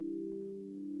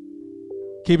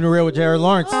Keeping it real with Jared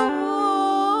Lawrence.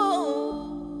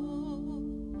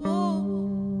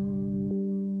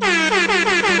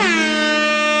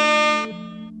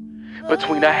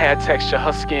 Between her hair texture,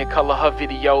 her skin color, her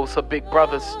videos, her big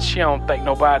brothers, she don't think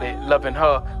nobody loving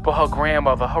her but her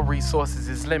grandmother. Her resources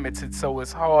is limited, so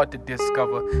it's hard to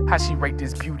discover how she rate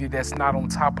this beauty that's not on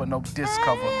top of no disc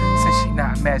cover. Since she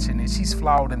not matching it, she's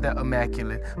flawed and they're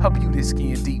immaculate. Her beauty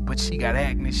skin deep, but she got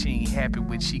acne she ain't happy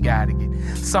with. She gotta get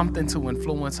something to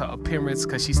influence her appearance,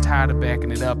 cause she's tired of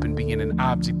backing it up and being an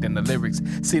object in the lyrics.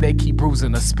 See, they keep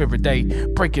bruising her spirit, they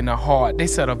breaking her heart. They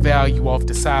set her value off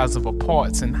the size of her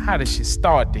parts, and how does she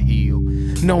start to heal?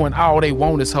 Knowing all they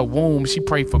want is her womb, she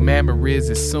pray for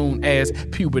mammaries as soon as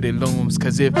puberty looms.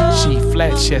 Cause if she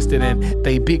flat-chested and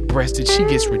they big-breasted, she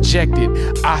gets rejected,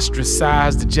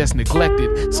 ostracized, and just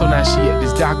neglected. So now she at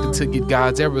this doctor to get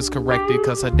God's errors corrected,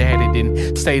 cause her daddy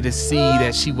didn't stay to see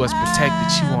that she was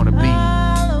protected.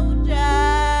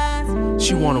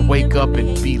 She wanna wake up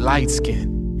and be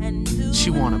light-skinned.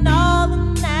 She wanna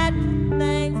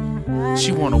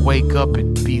wake up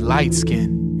and be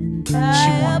light-skinned.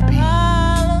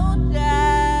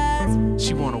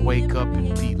 She wanna wake up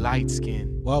and be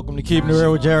light-skinned. Welcome to Keeping It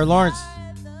Real with Jared Lawrence.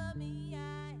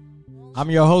 I'm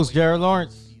your host, Jared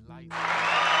Lawrence.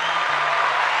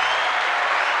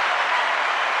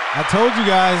 I told you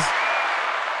guys,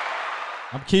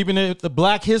 I'm keeping it with the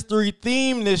Black History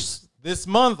theme this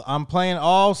month. I'm playing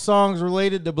all songs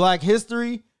related to Black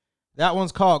History. That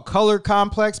one's called Color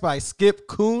Complex by Skip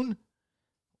Coon.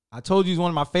 I told you he's one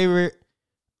of my favorite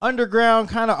underground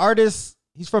kind of artists.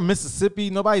 He's from Mississippi.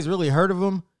 Nobody's really heard of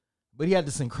him, but he had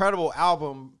this incredible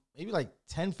album maybe like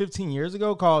 10, 15 years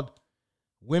ago called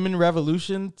Women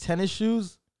Revolution Tennis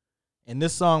Shoes. And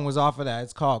this song was off of that.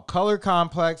 It's called Color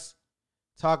Complex,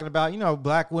 talking about,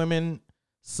 black women.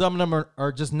 Some of them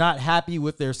are just not happy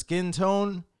with their skin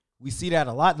tone. We see that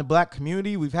a lot in the black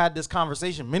community. We've had this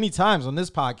conversation many times on this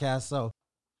podcast. So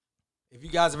if you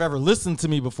guys have ever listened to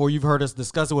me before, you've heard us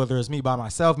discuss it, whether it's me by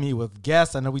myself, me with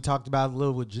guests. I know we talked about it a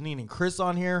little with Janine and Chris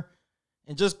on here.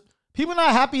 And just people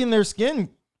not happy in their skin.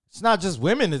 It's not just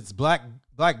women. It's black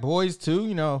boys too.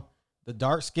 The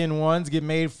dark-skinned ones get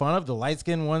made fun of. The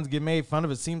light-skinned ones get made fun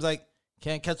of. It seems like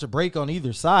can't catch a break on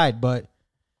either side. But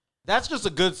that's just a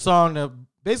good song to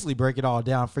basically break it all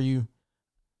down for you.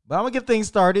 But I'm going to get things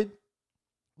started.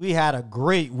 We had a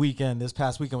great weekend this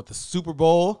past weekend with the Super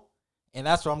Bowl. And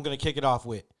that's what I'm going to kick it off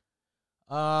with.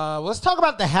 Let's talk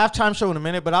about the halftime show in a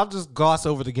minute, but I'll just gloss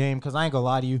over the game because I ain't going to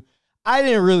lie to you. I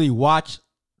didn't really watch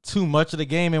too much of the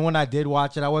game, and when I did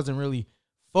watch it, I wasn't really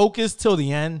focused till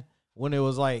the end when it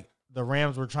was like the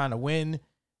Rams were trying to win,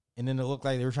 and then it looked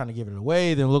like they were trying to give it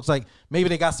away. Then it looks like maybe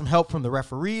they got some help from the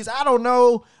referees. I don't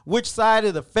know which side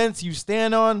of the fence you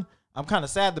stand on. I'm kind of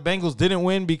sad the Bengals didn't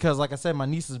win because, like I said, my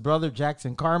niece's brother,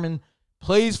 Jackson Carman,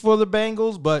 plays for the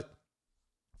Bengals, but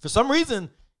for some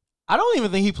reason, I don't even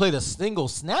think he played a single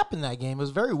snap in that game. It was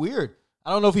very weird.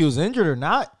 I don't know if he was injured or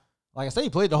not. Like I said,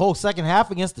 he played the whole second half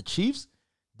against the Chiefs.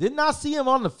 Did not see him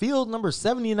on the field. Number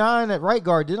 79 at right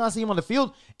guard. Did not see him on the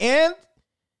field. And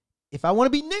if I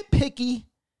want to be nitpicky,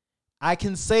 I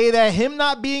can say that him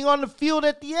not being on the field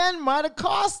at the end might have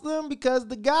cost them because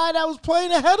the guy that was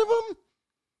playing ahead of him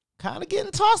kind of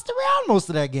getting tossed around most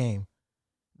of that game.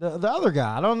 The other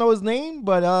guy. I don't know his name,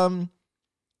 but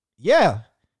yeah.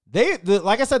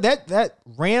 Like I said, that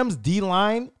Rams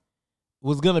D-line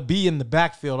was going to be in the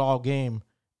backfield all game.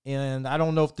 And I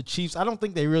don't know if the Chiefs, I don't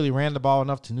think they really ran the ball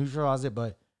enough to neutralize it.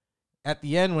 But at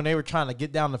the end, when they were trying to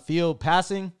get down the field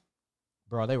passing,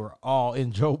 bro, they were all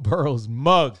in Joe Burrow's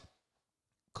mug.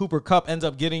 Cooper Kupp ends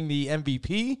up getting the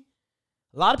MVP.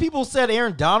 A lot of people said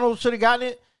Aaron Donald should have gotten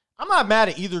it. I'm not mad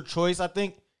at either choice. I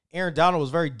think Aaron Donald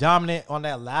was very dominant on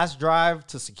that last drive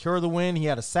to secure the win. He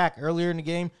had a sack earlier in the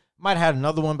game. Might have had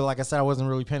another one, but like I said, I wasn't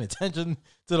really paying attention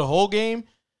to the whole game.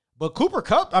 But Cooper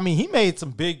Kupp, he made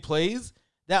some big plays.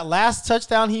 That last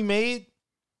touchdown he made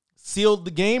sealed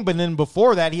the game. But then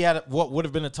before that, he had what would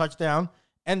have been a touchdown.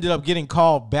 Ended up getting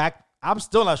called back. I'm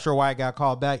still not sure why it got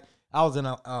called back. I was in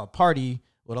a party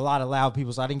with a lot of loud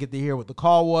people, so I didn't get to hear what the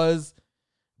call was.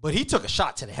 But he took a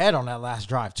shot to the head on that last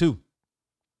drive, too.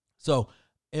 So,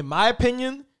 in my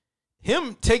opinion,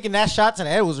 him taking that shot to the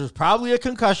head was probably a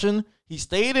concussion. He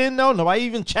stayed in, though. Nobody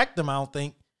even checked him, I don't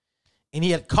think. And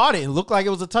he had caught it. It looked like it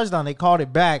was a touchdown. They called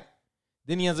it back.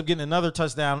 Then he ends up getting another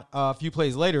touchdown a few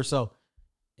plays later. So,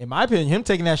 in my opinion, him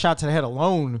taking that shot to the head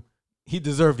alone, he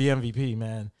deserved the MVP,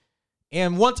 man.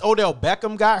 And once Odell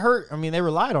Beckham got hurt, they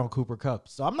relied on Cooper Kupp.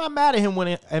 So, I'm not mad at him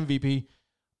winning MVP.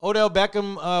 Odell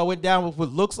Beckham went down with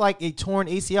what looks like a torn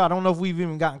ACL. I don't know if we've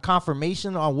even gotten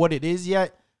confirmation on what it is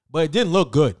yet, but it didn't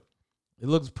look good. It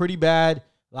looks pretty bad.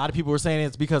 A lot of people were saying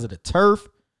it's because of the turf.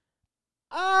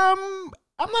 I'm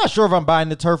not sure if I'm buying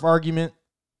the turf argument.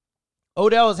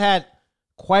 Odell has had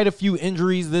quite a few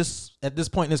injuries at this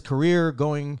point in his career,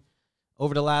 going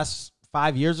over the last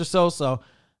 5 years or so. So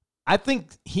I think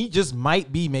he just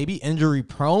might be maybe injury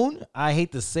prone. I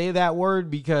hate to say that word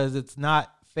because it's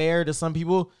not fair to some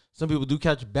people. Some people do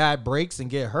catch bad breaks and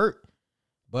get hurt.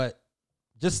 But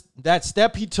just that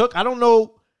step he took, I don't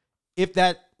know if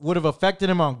that would have affected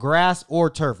him on grass or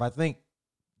turf. I think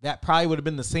that probably would have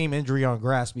been the same injury on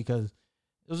grass because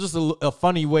it was just a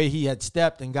funny way he had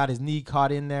stepped and got his knee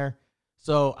caught in there.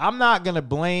 So I'm not going to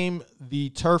blame the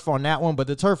turf on that one, but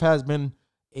the turf has been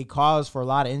a cause for a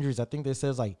lot of injuries. I think they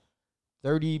says like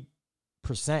 30%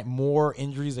 more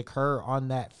injuries occur on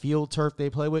that field turf they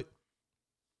play with,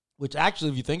 which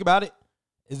actually, if you think about it,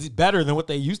 is better than what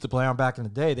they used to play on back in the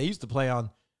day. They used to play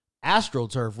on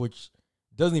AstroTurf, which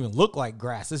doesn't even look like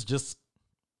grass. It's just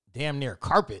damn near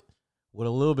carpet with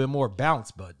a little bit more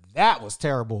bounce, but that was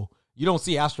terrible. You don't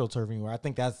see AstroTurf anymore. I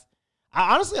think I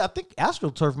think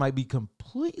AstroTurf might be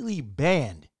completely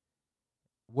banned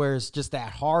where it's just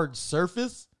that hard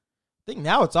surface. I think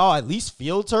now it's all at least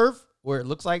field turf where it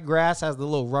looks like grass, has the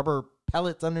little rubber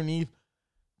pellets underneath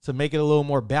to make it a little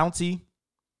more bouncy.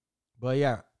 But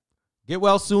yeah, get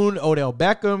well soon, Odell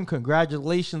Beckham.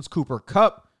 Congratulations, Cooper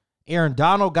Kupp. Aaron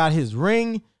Donald got his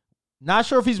ring. Not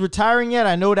sure if he's retiring yet.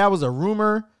 I know that was a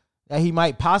rumor that he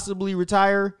might possibly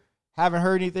retire. Haven't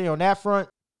heard anything on that front.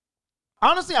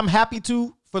 Honestly, I'm happy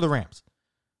for the Rams.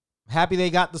 I'm happy they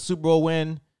got the Super Bowl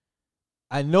win.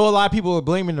 I know a lot of people were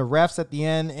blaming the refs at the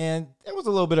end, and there was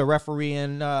a little bit of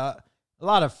refereeing, a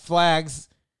lot of flags,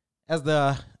 as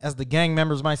the gang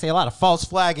members might say, a lot of false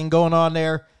flagging going on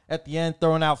there at the end,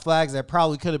 throwing out flags that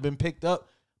probably could have been picked up.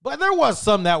 But there was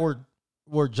some that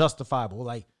were justifiable.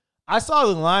 Like, I saw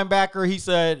the linebacker, he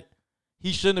said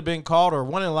he shouldn't have been called, or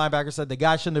one of the linebackers said the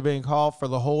guy shouldn't have been called for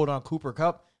the hold on Cooper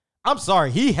Kupp. I'm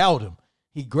sorry, he held him.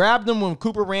 He grabbed him when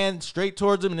Cooper ran straight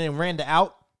towards him and then ran to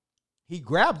out. He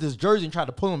grabbed his jersey and tried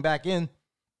to pull him back in.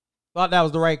 Thought that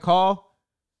was the right call.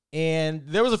 And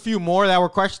there was a few more that were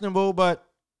questionable, but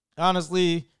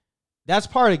honestly, that's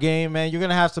part of the game, man. You're going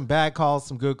to have some bad calls,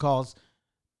 some good calls.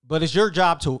 But it's your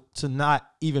job to not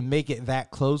even make it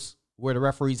that close where the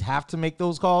referees have to make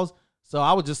those calls. So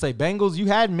I would just say, Bengals, you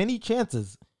had many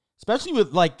chances, especially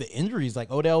with like the injuries.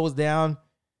 Like Odell was down.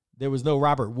 There was no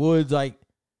Robert Woods. Like,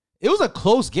 it was a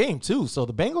close game too. So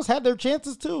the Bengals had their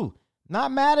chances too.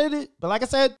 Not mad at it. But like I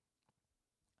said,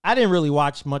 I didn't really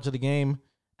watch much of the game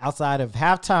outside of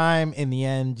halftime in the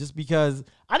end, just because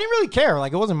I didn't really care.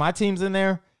 Like, it wasn't my teams in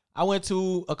there. I went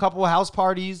to a couple of house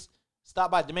parties,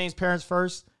 stopped by Demaine's parents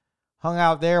first, hung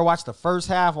out there, watched the first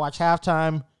half, watched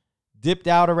halftime, dipped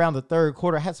out around the third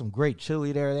quarter. I had some great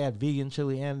chili there. They had vegan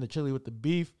chili and the chili with the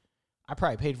beef. I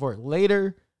probably paid for it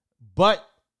later, but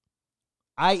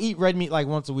I eat red meat like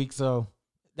once a week, so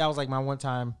that was like my one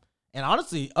time. And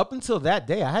honestly, up until that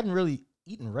day, I hadn't really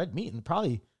eaten red meat in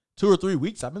probably 2 or 3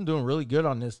 weeks. I've been doing really good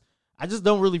on this. I just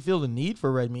don't really feel the need for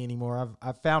red meat anymore.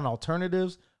 I've found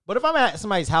alternatives. But if I'm at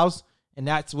somebody's house and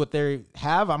that's what they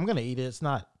have, I'm going to eat it. It's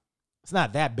not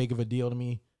that big of a deal to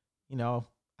me. You know,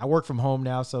 I work from home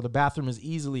now, so the bathroom is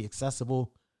easily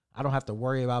accessible. I don't have to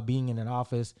worry about being in an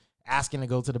office, asking to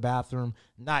go to the bathroom,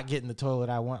 not getting the toilet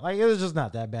I want. Like, it's just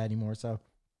not that bad anymore. So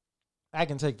I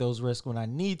can take those risks when I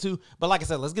need to. But like I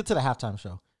said, let's get to the halftime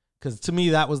show, because to me,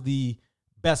 that was the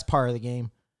best part of the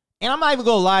game. And I'm not even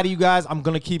going to lie to you guys. I'm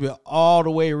going to keep it all the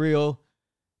way real.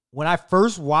 When I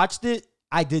first watched it,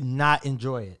 I did not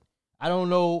enjoy it. I don't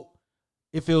know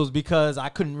if it was because I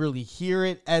couldn't really hear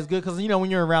it as good. Because, you know,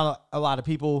 when you're around a lot of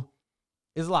people,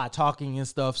 there's a lot of talking and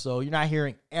stuff. So you're not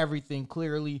hearing everything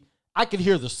clearly. I could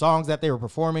hear the songs that they were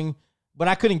performing, but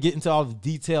I couldn't get into all the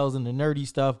details and the nerdy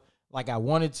stuff like I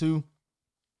wanted to.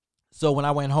 So when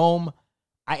I went home,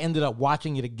 I ended up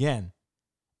watching it again.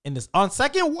 And this on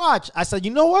second watch, I said,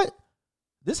 you know what?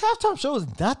 This halftime show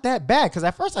is not that bad. Because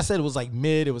at first I said it was like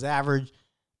mid, it was average.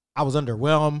 I was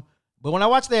underwhelmed. But when I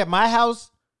watched it at my house,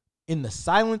 in the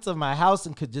silence of my house,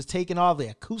 and could just take in all the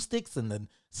acoustics and the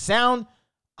sound,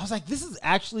 I was like, this is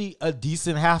actually a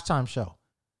decent halftime show.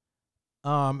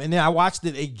 And then I watched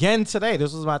it again today.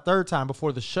 This was my third time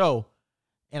before the show.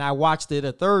 And I watched it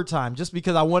a third time just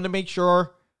because I wanted to make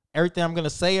sure everything I'm going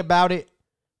to say about it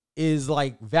is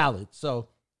like valid. So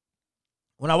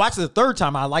when I watched it the third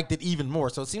time, I liked it even more.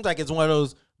 So it seems like it's one of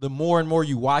those, the more and more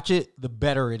you watch it, the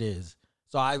better it is.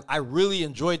 So I really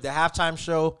enjoyed the halftime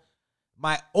show.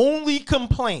 My only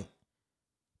complaint,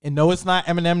 and no, it's not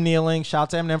Eminem kneeling. Shout out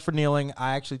to Eminem for kneeling.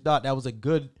 I actually thought that was a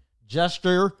good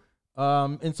gesture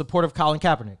in support of Colin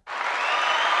Kaepernick.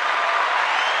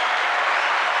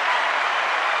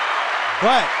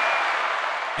 But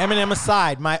Eminem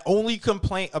aside, my only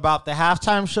complaint about the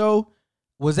halftime show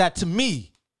was that, to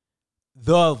me,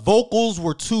 the vocals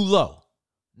were too low.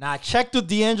 Now, I checked with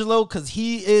D'Angelo because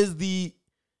he is the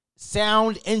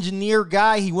sound engineer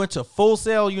guy. He went to Full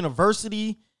Sail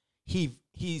University. He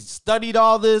studied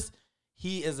all this.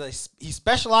 He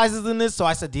specializes in this. So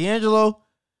I said, D'Angelo,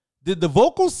 did the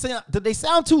vocals did they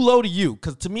sound too low to you?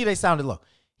 Because to me, they sounded low.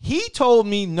 He told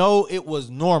me, no, it was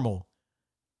normal.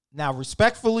 Now,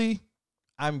 respectfully,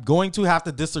 I'm going to have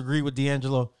to disagree with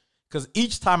D'Angelo because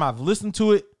each time I've listened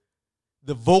to it,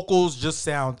 the vocals just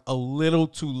sound a little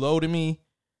too low to me.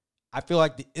 I feel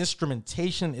like the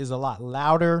instrumentation is a lot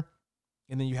louder,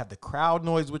 and then you have the crowd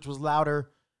noise, which was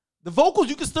louder. The vocals,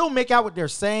 you can still make out what they're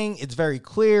saying. It's very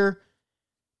clear,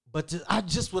 but I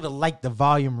just would have liked the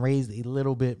volume raised a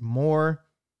little bit more.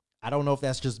 I don't know if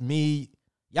that's just me.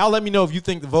 Y'all let me know if you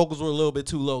think the vocals were a little bit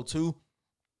too low too.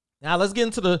 Now let's get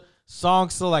into the song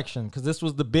selection, because this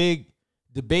was the big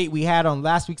debate we had on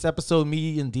last week's episode,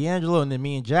 me and D'Angelo, and then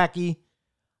me and Jackie.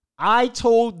 I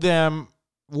told them,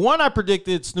 one, I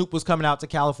predicted Snoop was coming out to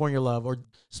California Love, or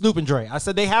Snoop and Dre. I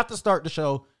said they have to start the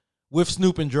show with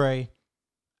Snoop and Dre.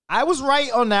 I was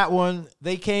right on that one.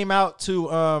 They came out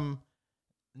to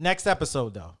next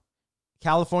episode, though.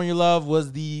 California Love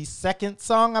was the second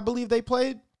song I believe they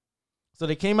played. So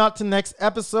they came out to next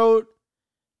episode.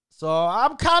 So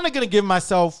I'm kind of going to give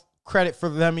myself credit for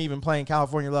them even playing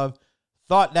California Love.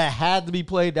 Thought that had to be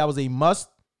played. That was a must.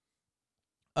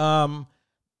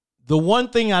 The one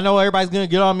thing I know everybody's going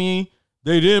to get on me,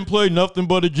 they didn't play Nothing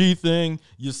But a G Thing.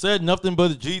 You said Nothing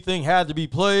But a G Thing had to be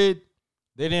played.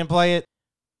 They didn't play it.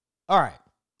 All right,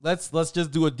 let's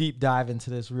just do a deep dive into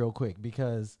this real quick,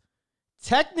 because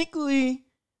technically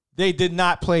they did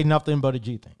not play Nothing But a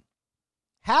G Thing.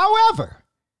 However,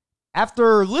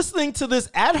 after listening to this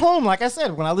at home, like I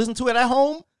said, when I listened to it at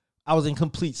home, I was in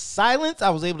complete silence. I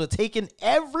was able to take in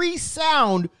every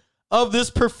sound of this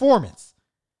performance.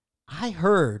 I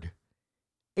heard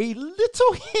a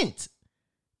little hint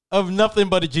of Nothing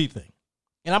But a G Thing.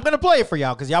 And I'm going to play it for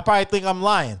y'all because y'all probably think I'm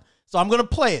lying. So I'm going to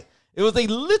play it. It was a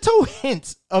little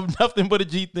hint of Nothing But a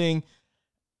G Thing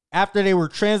after they were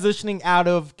transitioning out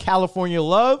of California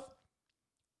Love.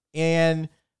 And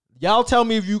y'all tell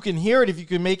me if you can hear it, if you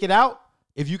can make it out.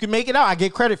 If you can make it out, I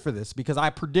get credit for this because I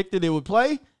predicted it would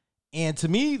play. And to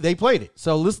me, they played it.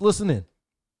 So let's listen in.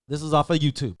 This is off of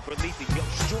YouTube. Releasing your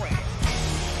strength.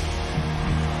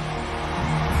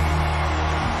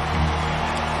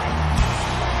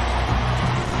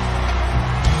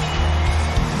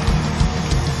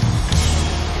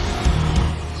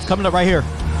 Coming up right here.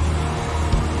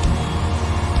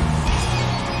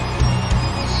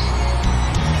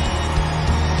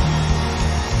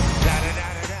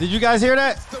 Did you guys hear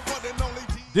that?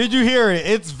 Did you hear it?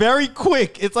 It's very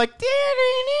quick. It's like,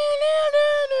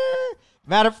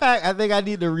 matter of fact, I think I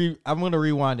need to I'm going to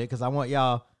rewind it because I want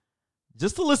y'all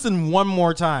just to listen one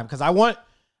more time, because I want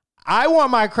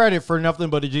my credit for Nothing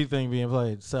But a G Thing being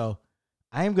played. So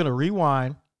I am going to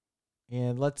rewind,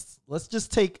 and let's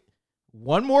just take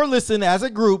one more listen as a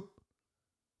group.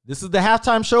 This is the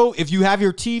halftime show. If you have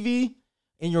your TV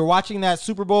and you're watching that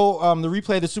Super Bowl, the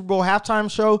replay of the Super Bowl halftime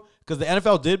show, because the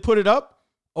NFL did put it up,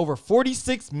 over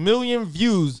 46 million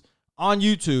views on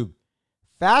YouTube.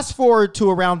 Fast forward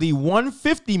to around the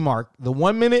 150 mark, the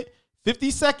 1 minute,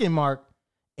 50 second mark,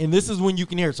 and this is when you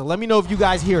can hear it. So let me know if you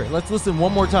guys hear it. Let's listen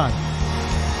one more time.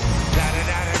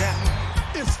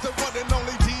 It's the one and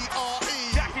only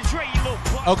D.R.E. Dr. Dre, you little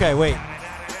buck. Okay, wait.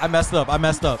 I messed up.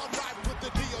 West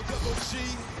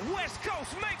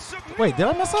Coast, make some Wait, did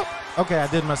I mess up? Okay, I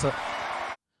did mess up.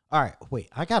 All right, wait.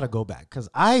 I got to go back because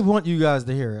I want you guys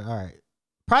to hear it. All right.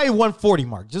 Probably 140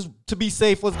 mark. Just to be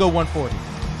safe, let's go 140.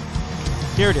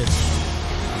 Here it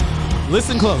is.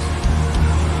 Listen close.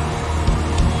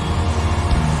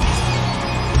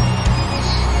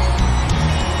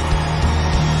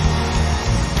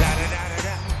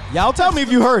 Y'all tell me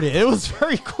if you heard it. It was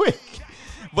very quick.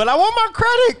 But I want my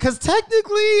credit because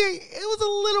technically it was a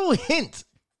little hint.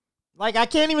 Like, I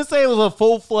can't even say it was a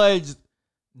full-fledged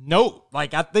note.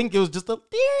 Like, I think it was just a...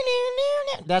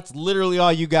 That's literally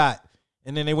all you got.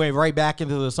 And then they went right back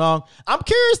into the song. I'm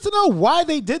curious to know why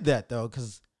they did that, though,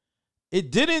 because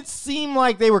it didn't seem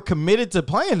like they were committed to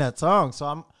playing that song.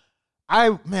 So I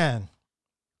don't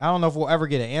know if we'll ever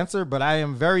get an answer, but I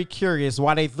am very curious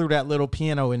why they threw that little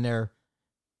piano in there,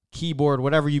 keyboard,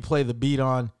 whatever you play the beat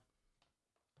on.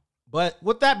 But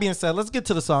with that being said, let's get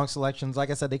to the song selections.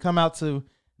 Like I said, they come out to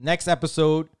next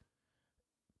episode.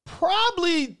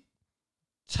 Probably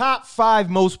top 5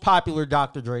 most popular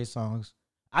Dr. Dre songs.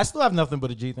 I still have Nothing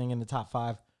But a G Thing in the top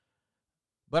 5.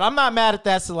 But I'm not mad at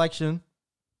that selection.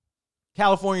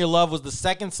 California Love was the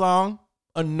second song.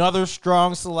 Another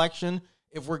strong selection.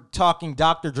 If we're talking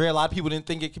Dr. Dre, a lot of people didn't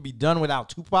think it could be done without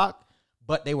Tupac,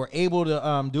 but they were able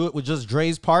to do it with just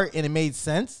Dre's part, and it made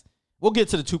sense. We'll get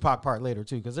to the Tupac part later,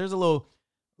 too, because there's a little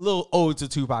ode to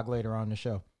Tupac later on in the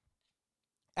show.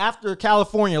 After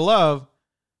California Love,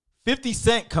 50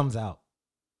 Cent comes out,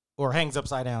 or hangs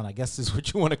upside down, I guess is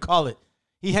what you want to call it.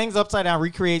 He hangs upside down,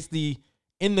 recreates the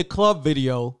In the Club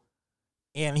video,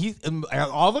 and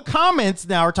all the comments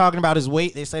now are talking about his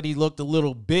weight. They said he looked a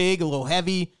little big, a little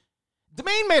heavy.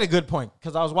 Demain made a good point,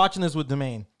 because I was watching this with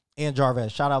Demain and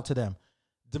Jarvez. Shout out to them.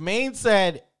 Demain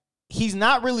said he's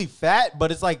not really fat,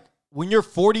 but it's like when you're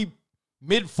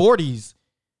mid-40s,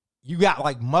 you got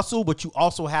like muscle, but you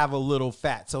also have a little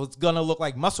fat. So it's going to look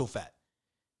like muscle fat.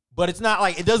 But it's not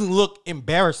like, it doesn't look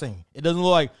embarrassing. It doesn't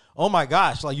look like, oh my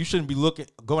gosh, like you shouldn't be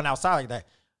going outside like that.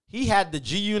 He had the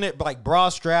G-Unit like bra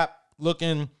strap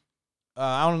looking,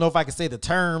 I don't know if I can say the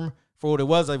term for what it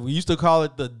was. Like we used to call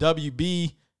it the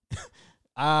WB,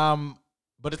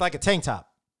 but it's like a tank top.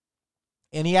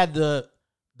 And he had the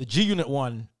G-Unit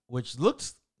one, which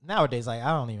looks nowadays like,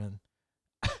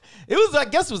 I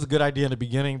guess it was a good idea in the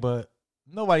beginning, but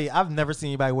I've never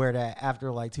seen anybody wear that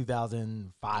after like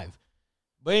 2005.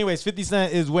 But anyways, 50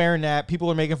 Cent is wearing that.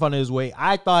 People are making fun of his weight.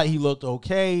 I thought he looked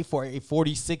okay for a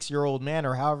 46-year-old man,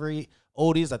 or however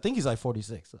old he is. I think he's like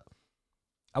 46. So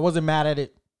I wasn't mad at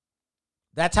it.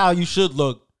 That's how you should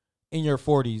look in your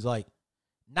 40s. Like,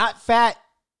 not fat,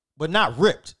 but not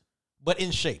ripped, but in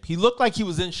shape. He looked like he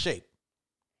was in shape.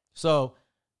 So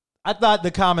I thought the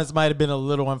comments might have been a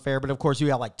little unfair, but of course you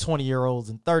got like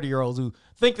 20-year-olds and 30-year-olds who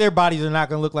think their bodies are not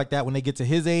going to look like that when they get to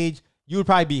his age. You would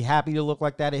probably be happy to look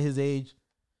like that at his age.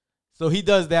 So he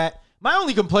does that. My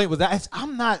only complaint was that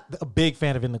I'm not a big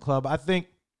fan of In the Club. I think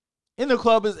In the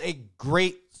Club is a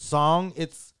great song.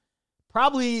 It's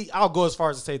probably, I'll go as far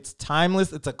as to say it's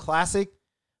timeless. It's a classic,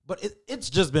 but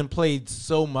it's just been played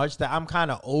so much that I'm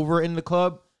kind of over In the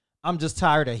Club. I'm just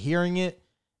tired of hearing it.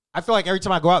 I feel like every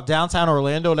time I go out downtown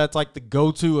Orlando, that's like the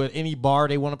go-to at any bar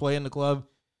they want to play In the Club.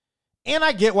 And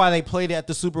I get why they played it at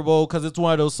the Super Bowl, because it's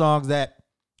one of those songs that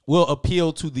will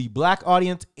appeal to the black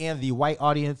audience and the white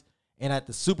audience. And at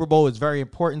the Super Bowl, it's very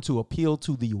important to appeal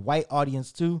to the white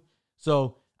audience too.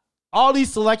 So all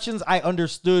these selections, I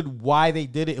understood why they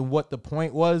did it and what the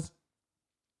point was.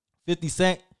 50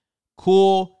 Cent,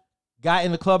 cool. Got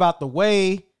In the Club out the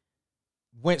way.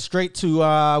 Went straight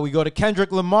to, we go to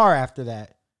Kendrick Lamar after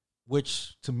that.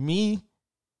 Which, to me,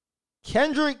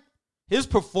 Kendrick, his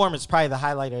performance is probably the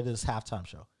highlight of this halftime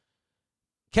show.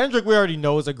 Kendrick, we already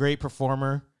know, is a great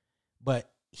performer, but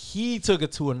he took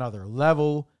it to another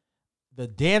level. The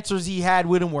dancers he had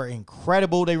with him were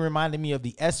incredible. They reminded me of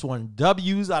the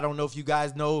S1Ws. I don't know if you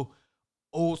guys know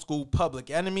old school Public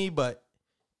Enemy, but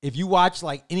if you watch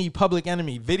like any Public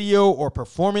Enemy video or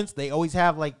performance, they always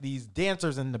have like these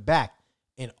dancers in the back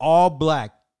in all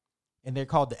black, and they're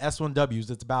called the S1Ws.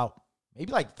 It's about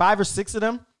maybe like 5 or 6 of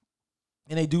them,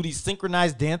 and they do these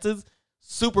synchronized dances.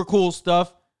 Super cool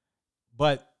stuff,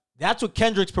 but that's what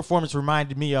Kendrick's performance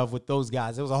reminded me of with those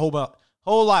guys. It was a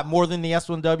whole lot more than the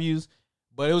S1Ws,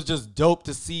 but it was just dope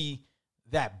to see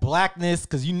that blackness,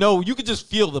 because you could just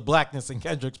feel the blackness in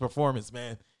Kendrick's performance,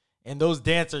 man. And those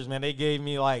dancers, man, they gave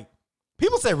me like,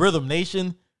 people say Rhythm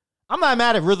Nation. I'm not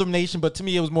mad at Rhythm Nation, but to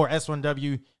me it was more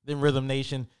S1W than Rhythm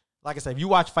Nation. Like I said, if you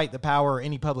watch Fight the Power or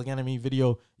any Public Enemy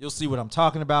video, you'll see what I'm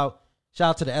talking about. Shout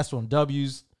out to the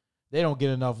S1Ws. They don't get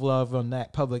enough love on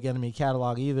that Public Enemy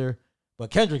catalog either.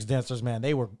 But Kendrick's dancers, man,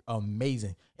 they were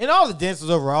amazing. And all the dancers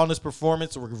overall in this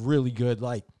performance were really good.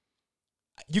 Like,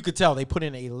 you could tell they put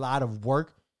in a lot of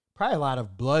work, probably a lot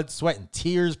of blood, sweat, and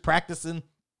tears practicing.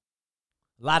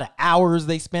 A lot of hours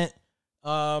they spent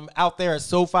out there at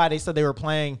SoFi. They said they were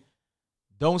playing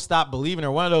Don't Stop Believing,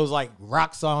 or one of those like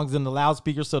rock songs in the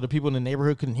loudspeakers so the people in the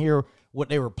neighborhood couldn't hear what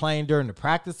they were playing during the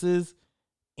practices.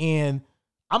 And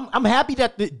I'm happy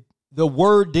that the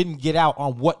word didn't get out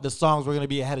on what the songs were going to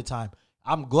be ahead of time.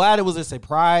 I'm glad it was a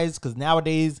surprise, because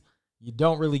nowadays you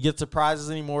don't really get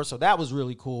surprises anymore. So that was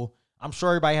really cool. I'm sure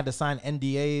everybody had to sign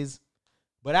NDAs.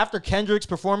 But after Kendrick's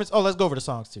performance, let's go over the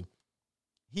songs too.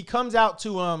 He comes out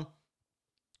to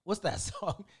what's that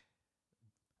song?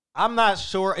 I'm not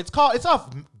sure. It's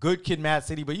off Good Kid, Mad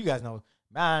City, but you guys know,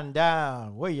 Man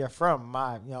Down, Where You From,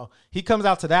 he comes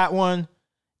out to that one.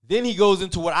 Then he goes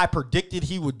into what I predicted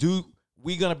he would do,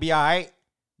 We Gonna Be All Right.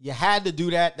 You had to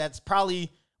do that. That's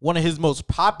probably one of his most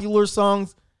popular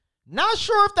songs. Not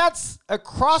sure if that's a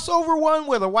crossover one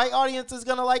where the white audience is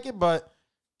gonna like it, but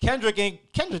Kendrick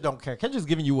don't care. Kendrick's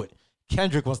giving you what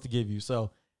Kendrick wants to give you.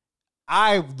 So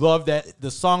I love that.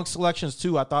 The song selections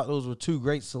too, I thought those were 2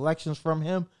 great selections from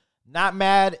him. Not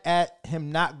mad at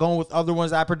him not going with other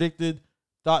ones I predicted.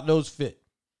 Thought those fit.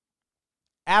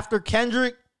 After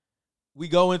Kendrick, we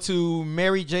go into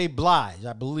Mary J. Blige,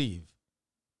 I believe.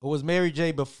 Or was Mary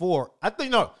J. before? I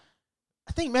think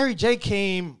Mary J.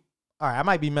 came. All right, I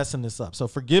might be messing this up, so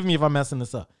forgive me if I'm messing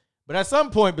this up. But at some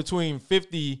point between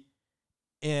 50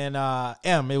 and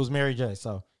M, it was Mary J.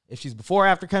 So if she's before or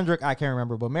after Kendrick, I can't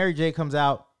remember. But Mary J. comes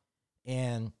out,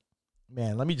 and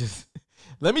man, let me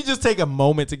just take a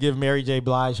moment to give Mary J.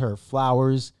 Blige her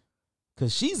flowers,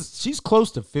 because she's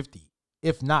close to 50,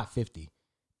 if not 50,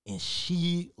 and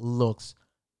she looks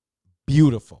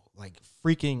beautiful, like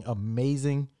freaking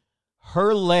amazing.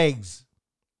 Her legs,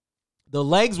 the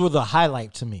legs were the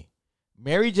highlight to me.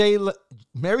 Mary J.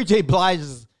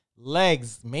 Blige's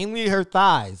legs, mainly her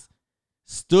thighs,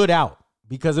 stood out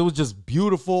because it was just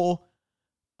beautiful.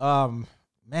 Man,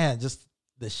 just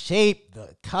the shape,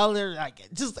 the color,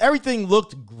 like just everything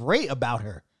looked great about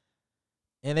her.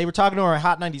 And they were talking to her at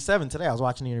Hot 97 today. I was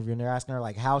watching the interview and they're asking her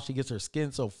like how she gets her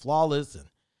skin so flawless, and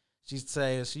she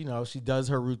says, you know, she does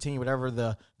her routine, whatever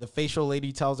the facial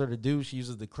lady tells her to do. She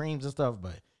uses the creams and stuff,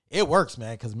 but it works,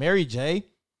 man. Because Mary J.,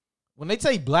 when they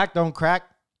say black don't crack,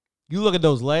 you look at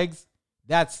those legs.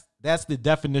 That's the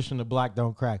definition of black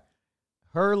don't crack.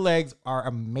 Her legs are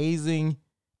amazing.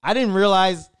 I didn't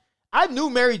realize. I knew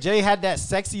Mary J. had that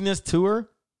sexiness to her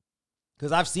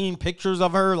because I've seen pictures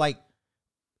of her like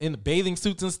in the bathing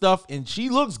suits and stuff, and she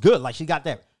looks good. Like she got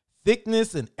that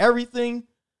thickness and everything.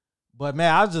 But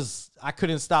man, I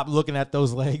couldn't stop looking at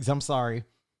those legs. I'm sorry,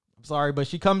 but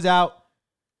she comes out.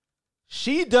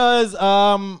 She does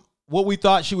what we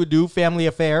thought she would do, Family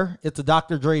Affair. It's a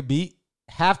Dr. Dre beat.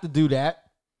 Have to do that.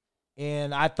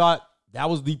 And I thought that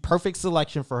was the perfect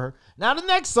selection for her. Now the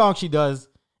next song she does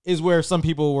is where some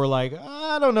people were like,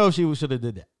 I don't know if she should have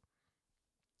did that.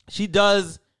 She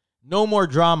does No More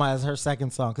Drama as her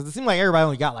second song, because it seemed like everybody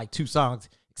only got like 2 songs,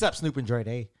 except Snoop and Dre.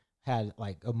 They had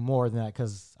like more than that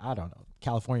because, I don't know,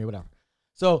 California, whatever.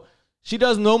 So she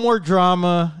does No More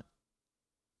Drama.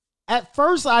 At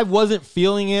first, I wasn't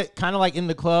feeling it, kind of like in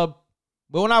the club.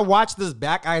 But when I watch this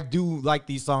back, I do like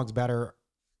these songs better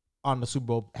on the Super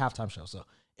Bowl halftime show. So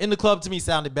In the Club to me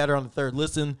sounded better on the third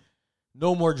listen.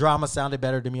 No More Drama sounded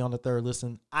better to me on the third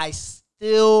listen. I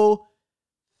still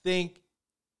think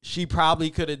she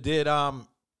probably could have did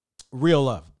Real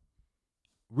Love.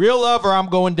 Real Love or I'm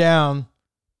Going Down.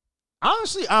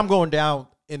 Honestly, I'm Going Down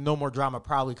and No More Drama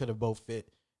probably could have both fit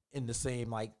in the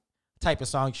same like type of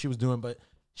song she was doing. But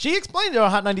she explained it on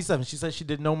Hot 97. She said she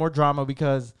did No More Drama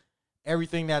because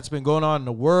everything that's been going on in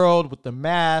the world with the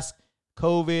mask,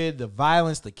 COVID, the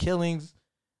violence, the killings,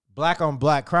 black on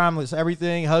black crime,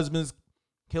 everything, husbands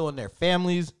killing their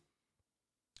families.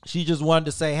 She just wanted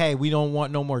to say, hey, we don't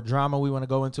want no more drama. We want to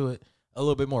go into it a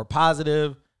little bit more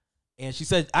positive. And she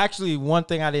said, actually, one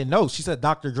thing I didn't know, she said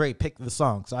Dr. Dre picked the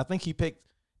song. So I think he picked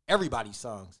everybody's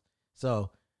songs.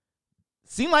 So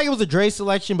seemed like it was a Dre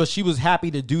selection, but she was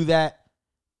happy to do that.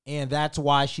 And that's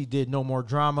why she did No More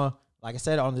Drama. Like I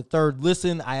said, on the third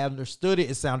listen, I understood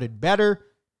it. It sounded better.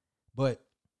 But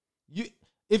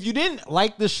if you didn't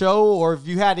like the show or if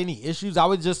you had any issues, I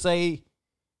would just say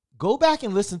go back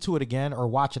and listen to it again or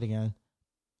watch it again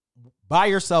by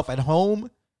yourself at home.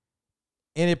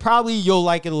 And you'll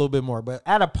like it a little bit more. But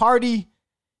at a party,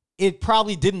 it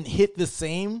probably didn't hit the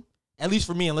same, at least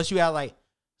for me, unless you had like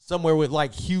somewhere with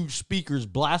like huge speakers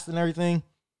blasting everything.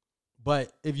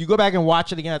 But if you go back and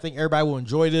watch it again, I think everybody will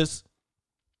enjoy this.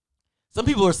 Some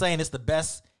people are saying it's the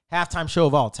best halftime show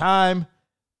of all time.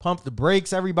 Pump the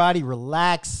brakes, everybody.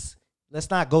 Relax. Let's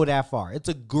not go that far. It's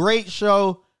a great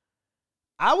show.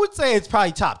 I would say it's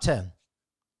probably top 10.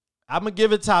 I'm going to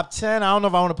give it top 10. I don't know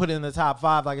if I want to put it in the top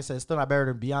 5. Like I said, it's still not better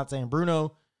than Beyonce and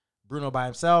Bruno. Bruno by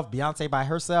himself. Beyonce by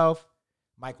herself.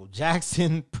 Michael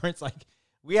Jackson. Prince. Like,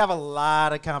 we have a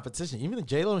lot of competition. Even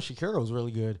J-Lo and Shakira was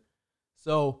really good.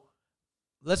 So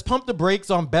let's pump the brakes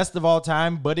on best of all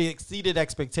time, but it exceeded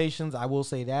expectations. I will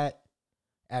say that.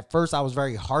 At first, I was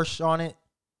very harsh on it,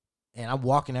 and I'm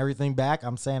walking everything back.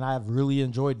 I'm saying I have really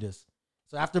enjoyed this.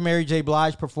 So after Mary J.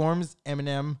 Blige performs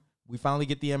Eminem, we finally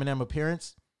get the Eminem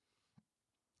appearance.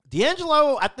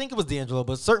 D'Angelo, I think it was D'Angelo,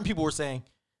 but certain people were saying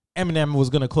Eminem was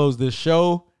going to close this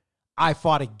show. I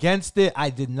fought against it. I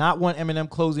did not want Eminem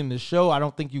closing the show. I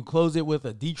don't think you close it with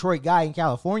a Detroit guy in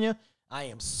California. I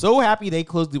am so happy they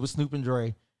closed it with Snoop and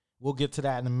Dre. We'll get to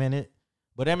that in a minute.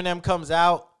 But Eminem comes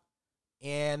out,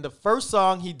 and the first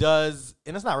song he does,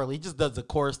 and it's not really, he just does the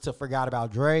chorus to Forgot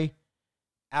About Dre.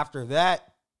 After that,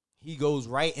 he goes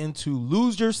right into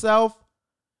Lose Yourself.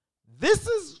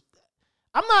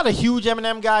 I'm not a huge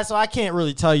Eminem guy, so I can't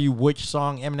really tell you which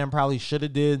song Eminem probably should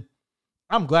have did.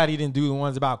 I'm glad he didn't do the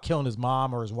ones about killing his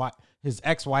mom or his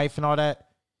ex-wife and all that.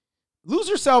 Lose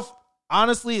Yourself,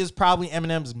 honestly, is probably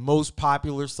Eminem's most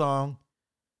popular song.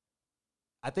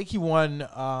 I think he won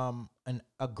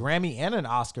a Grammy and an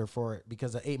Oscar for it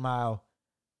because of 8 Mile,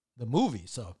 the movie.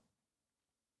 So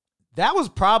that was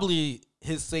probably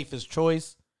his safest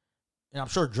choice. And I'm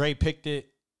sure Dre picked it.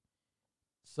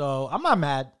 So I'm not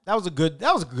mad. That was a good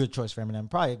choice for Eminem.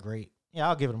 Probably a great. Yeah,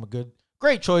 I'll give him a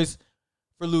great choice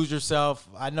for Lose Yourself.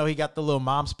 I know he got the little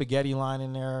mom spaghetti line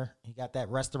in there. He got that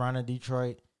restaurant in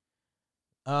Detroit.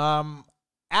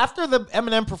 After the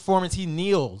Eminem performance, he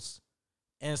kneels.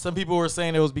 And some people were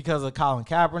saying it was because of Colin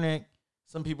Kaepernick.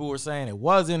 Some people were saying it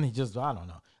wasn't. I don't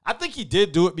know. I think he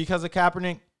did do it because of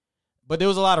Kaepernick. But there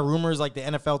was a lot of rumors like the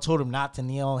NFL told him not to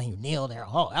kneel. And he kneeled there.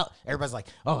 Oh, everybody's like,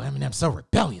 oh, Eminem's so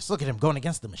rebellious. Look at him going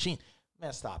against the machine.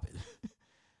 Man, stop it.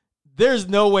 There's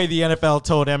no way the NFL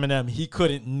told Eminem he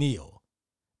couldn't kneel.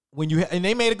 And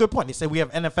they made a good point. They said we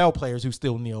have NFL players who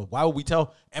still kneel. Why would we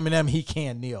tell Eminem he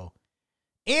can't kneel?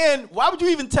 And why would you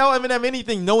even tell Eminem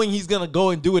anything knowing he's going to go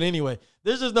and do it anyway?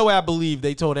 There's just no way I believe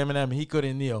they told Eminem he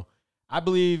couldn't kneel. I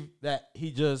believe that I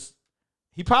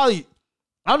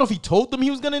don't know if he told them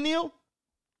he was going to kneel.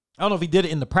 I don't know if he did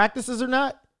it in the practices or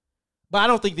not. But I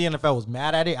don't think the NFL was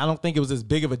mad at it. I don't think it was as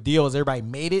big of a deal as everybody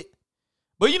made it.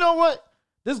 But you know what?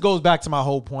 This goes back to my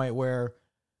whole point where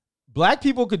black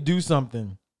people could do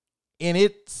something and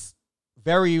it's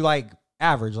very like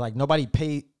average. Like nobody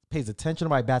pays attention.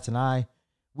 Nobody bats an eye.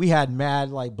 We had mad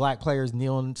like black players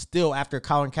kneeling still after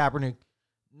Colin Kaepernick.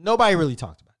 Nobody really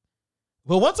talked about it.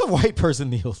 But once a white person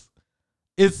kneels,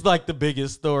 it's like the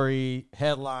biggest story,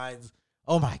 headlines.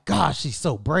 Oh my gosh, she's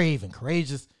so brave and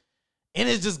courageous. And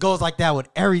it just goes like that with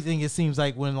everything. It seems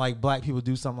like when like black people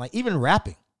do something, like even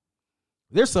rapping.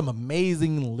 There's some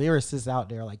amazing lyricists out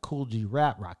there like Kool G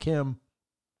Rap, Rakim,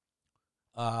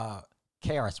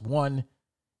 KRS-One,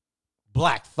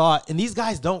 Black Thought. And these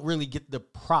guys don't really get the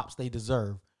props they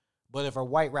deserve. But if a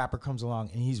white rapper comes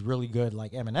along and he's really good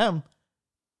like Eminem,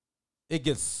 it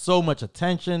gets so much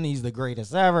attention. He's the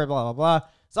greatest ever, blah, blah, blah.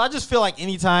 So I just feel like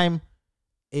anytime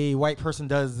a white person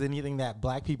does anything that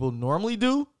black people normally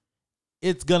do,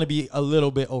 it's going to be a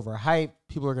little bit overhyped.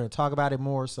 People are going to talk about it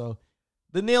more. So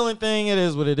the kneeling thing, it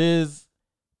is what it is.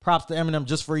 Props to Eminem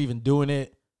just for even doing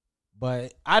it.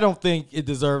 But I don't think it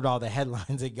deserved all the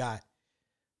headlines it got.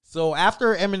 So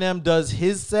after Eminem does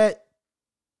his set,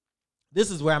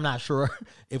 this is where I'm not sure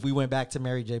if we went back to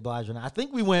Mary J. Blige or not. I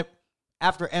think we went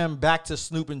after M back to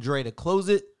Snoop and Dre to close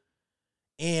it.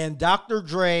 And Dr.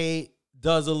 Dre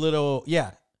does a little, we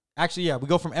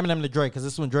go from Eminem to Dre because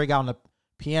this is when Dre got on the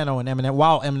piano and Eminem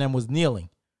while Eminem was kneeling.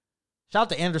 Shout out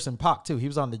to Anderson .Paak too. He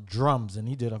was on the drums and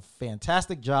he did a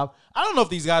fantastic job. I don't know if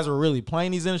these guys were really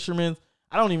playing these instruments.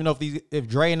 I don't even know if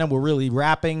Dre and them were really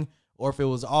rapping or if it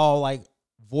was all like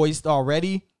voiced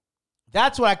already.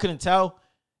 That's what I couldn't tell.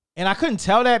 And I couldn't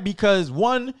tell that because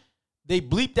one, they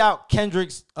bleeped out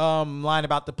Kendrick's line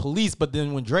about the police, but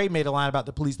then when Dre made a line about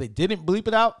the police, they didn't bleep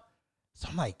it out. So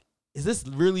I'm like, is this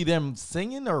really them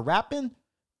singing or rapping?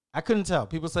 I couldn't tell.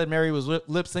 People said Mary was lip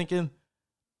syncing.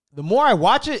 The more I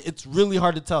watch it, it's really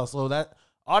hard to tell. So that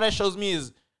all that shows me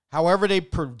is however they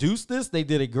produced this, they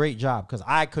did a great job because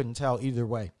I couldn't tell either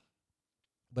way.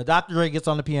 But Dr. Dre gets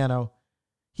on the piano.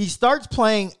 He starts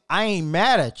playing I Ain't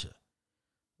Mad at You,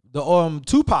 the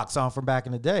Tupac song from back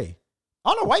in the day.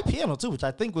 On a white piano too, which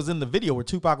I think was in the video where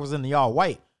Tupac was in the all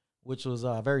white, which was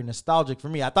very nostalgic for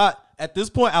me. I thought at this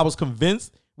point I was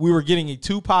convinced we were getting a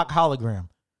Tupac hologram.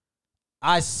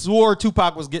 I swore we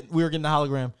were getting the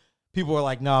hologram. People were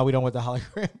like, no, we don't want the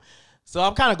hologram. So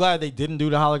I'm kind of glad they didn't do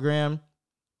the hologram.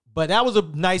 But that was a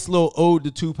nice little ode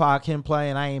to Tupac, him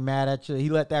playing I Ain't Mad at You. He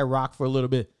let that rock for a little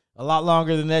bit. A lot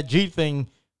longer than that G thing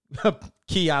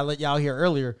key I let y'all hear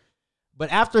earlier.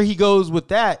 But after he goes with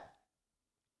that,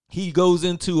 he goes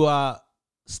into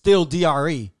Still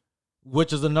DRE,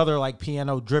 which is another like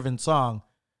piano-driven song.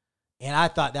 And I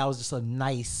thought that was just a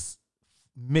nice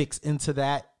mix into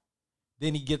that.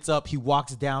 Then he gets up, he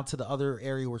walks down to the other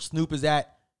area where Snoop is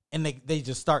at, and they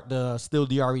just start the Still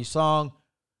DRE song.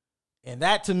 And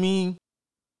that, to me,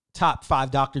 top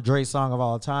 5 Dr. Dre song of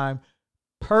all time.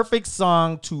 Perfect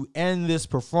song to end this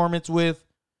performance with.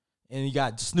 And you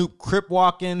got Snoop crip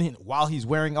walking while he's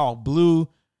wearing all blue.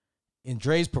 And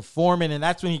Dre's performing, and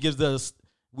that's when he gives the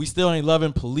 "We Still Ain't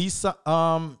Loving Police"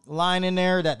 line in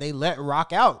there that they let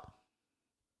rock out.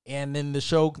 And then the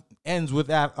show ends with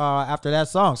that after that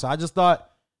song. So I just thought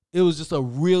it was just a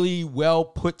really well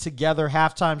put together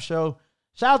halftime show.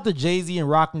 Shout out to Jay-Z and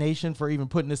Rock Nation for even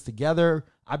putting this together.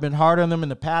 I've been hard on them in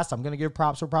the past. I'm going to give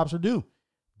props where props are due.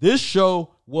 This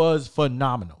show was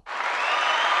phenomenal.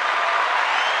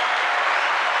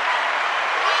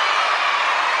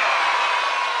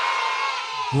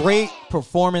 Great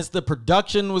performance. The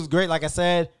production was great. Like I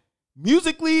said,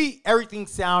 musically, everything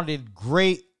sounded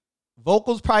great.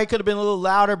 Vocals probably could have been a little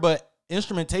louder, but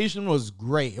instrumentation was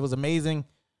great. It was amazing.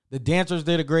 The dancers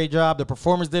did a great job. The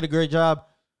performers did a great job.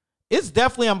 It's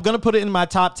definitely, I'm going to put it in my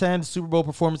top 10 Super Bowl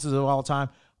performances of all time.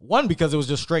 One, because it was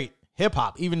just straight hip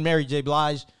hop. Even Mary J.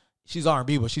 Blige, she's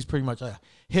R&B, but she's pretty much a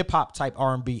hip hop type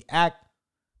R&B act.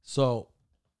 So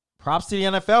props to the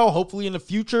NFL. Hopefully in the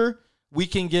future, we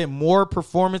can get more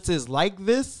performances like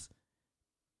this.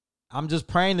 I'm just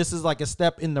praying this is like a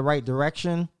step in the right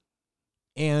direction.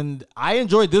 And I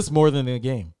enjoyed this more than the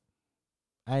game.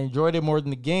 I enjoyed it more than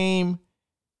the game.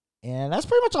 And that's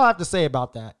pretty much all I have to say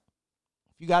about that.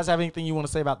 If you guys have anything you want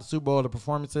to say about the Super Bowl or the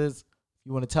performances, if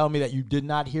you want to tell me that you did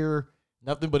not hear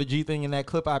nothing but a G thing in that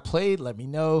clip I played, let me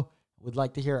know. Would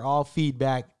like to hear all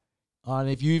feedback on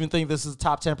if you even think this is the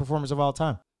top 10 performance of all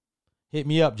time. Hit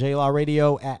me up,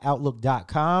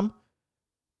 jlawradio@outlook.com.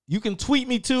 You can tweet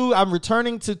me too. I'm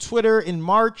returning to Twitter in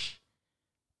March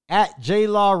at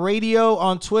jlawradio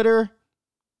on Twitter.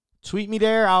 Tweet me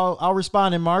there. I'll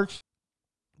respond in March.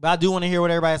 But I do want to hear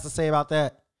what everybody has to say about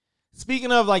that.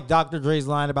 Speaking of like Dr. Dre's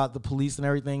line about the police and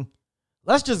everything,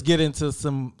 let's just get into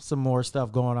some more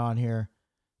stuff going on here.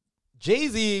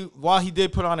 Jay-Z, while he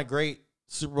did put on a great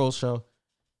Super Bowl show,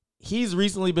 he's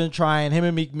recently been trying, him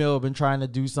and Meek Mill have been trying to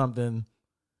do something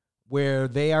where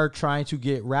they are trying to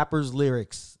get rappers'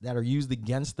 lyrics that are used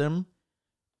against them,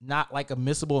 not like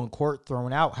admissible in court,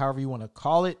 thrown out, however you want to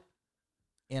call it.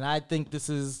 And I think this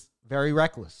is very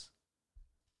reckless.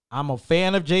 I'm a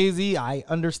fan of Jay-Z. I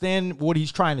understand what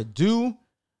he's trying to do.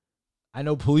 I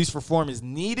know police reform is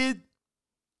needed,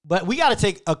 but we got to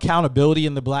take accountability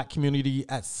in the black community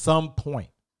at some point.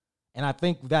 And I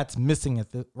think that's missing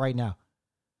right now.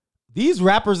 These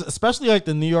rappers, especially like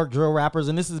the New York drill rappers,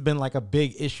 and this has been like a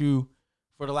big issue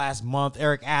for the last month.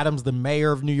 Eric Adams, the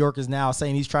mayor of New York, is now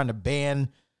saying he's trying to ban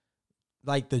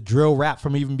like the drill rap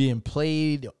from even being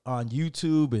played on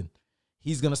YouTube, and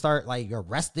he's going to start like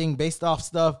arresting based off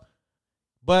stuff.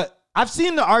 But I've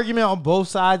seen the argument on both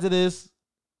sides of this.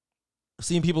 I've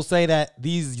seen people say that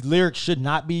these lyrics should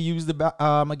not be used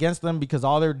against them because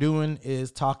all they're doing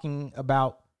is talking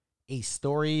about a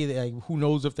story. Like, who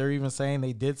knows if they're even saying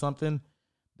they did something.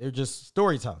 They're just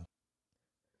storytelling.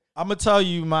 I'm going to tell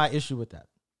you my issue with that.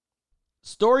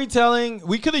 Storytelling,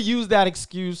 we could have used that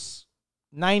excuse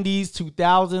 90s,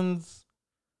 2000s.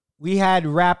 We had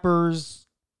rappers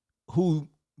who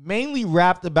mainly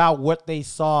rapped about what they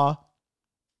saw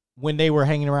when they were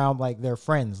hanging around like their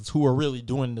friends who were really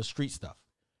doing the street stuff.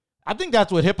 I think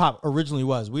that's what hip hop originally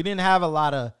was. We didn't have a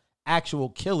lot of actual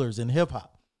killers in hip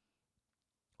hop.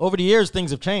 Over the years,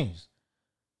 things have changed.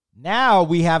 Now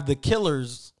we have the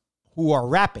killers who are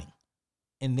rapping,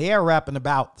 and they are rapping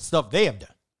about stuff they have done.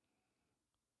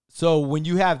 So when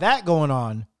you have that going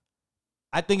on,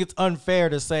 I think it's unfair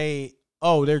to say,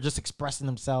 oh, they're just expressing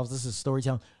themselves. This is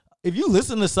storytelling. If you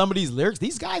listen to some of these lyrics,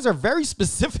 these guys are very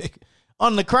specific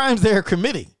on the crimes they're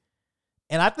committing.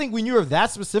 And I think when you're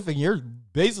that specific, you're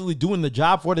basically doing the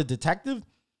job for the detective,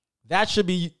 that should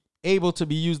be able to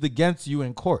be used against you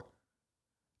in court.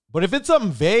 But if it's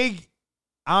something vague,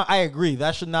 I agree.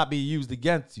 That should not be used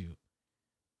against you.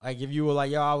 Like if you were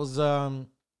like, yo, I was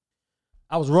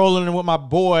rolling in with my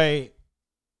boy.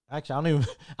 Actually,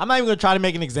 I'm not even going to try to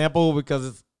make an example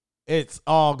because it's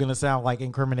all going to sound like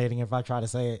incriminating if I try to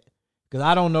say it. Because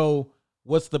I don't know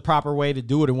what's the proper way to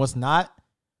do it and what's not.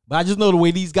 But I just know the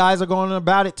way these guys are going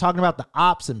about it, talking about the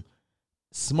ops and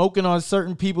smoking on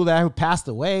certain people that have passed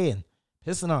away and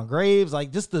pissing on graves,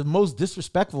 like just the most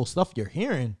disrespectful stuff you're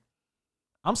hearing.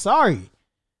 I'm sorry.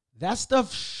 That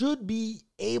stuff should be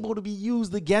able to be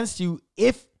used against you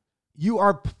if you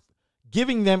are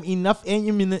giving them enough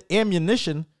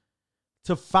ammunition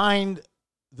to find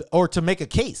or to make a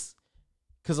case.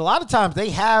 Because a lot of times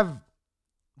they have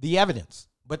the evidence,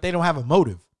 but they don't have a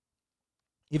motive.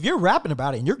 If you're rapping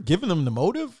about it and you're giving them the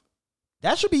motive,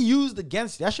 that should be used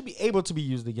against you. That should be able to be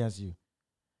used against you.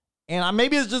 And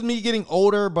maybe it's just me getting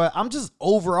older, but I'm just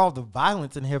over all the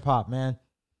violence in hip hop, man.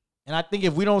 And I think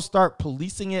if we don't start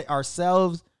policing it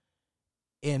ourselves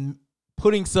and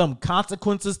putting some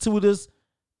consequences to this,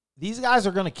 these guys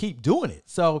are going to keep doing it.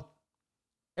 So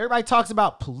everybody talks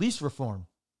about police reform.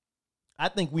 I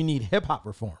think we need hip hop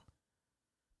reform.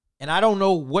 And I don't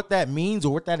know what that means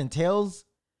or what that entails,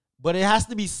 but it has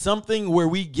to be something where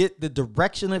we get the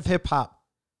direction of hip hop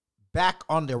back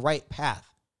on the right path.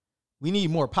 We need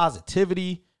more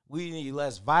positivity. We need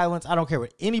less violence. I don't care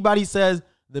what anybody says.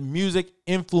 The music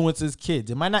influences kids.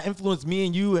 It might not influence me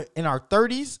and you in our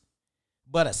 30s,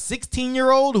 but a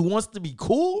 16-year-old who wants to be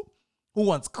cool, who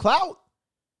wants clout,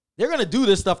 They're going to do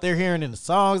this stuff they're hearing in the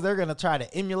songs. They're going to try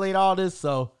to emulate all this.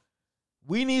 So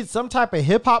we need some type of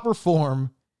hip hop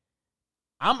reform.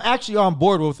 I'm actually on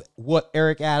board with what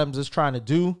Eric Adams is trying to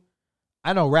do.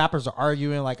 I know rappers are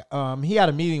arguing. Like, he had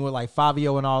a meeting with like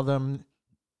Fabio and all of them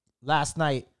last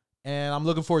night, and I'm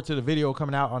looking forward to the video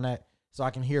coming out on that so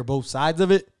I can hear both sides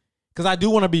of it. Because I do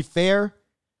want to be fair,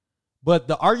 but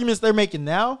the arguments they're making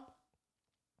now,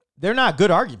 they're not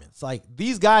good arguments. Like,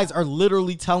 these guys are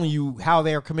literally telling you how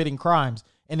they are committing crimes,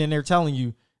 and then they're telling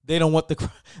you they don't want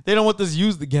this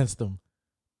used against them.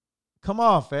 Come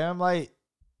on, fam. Like,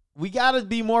 we got to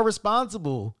be more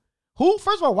responsible.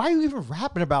 First of all, why are you even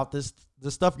rapping about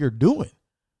the stuff you're doing?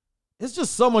 It's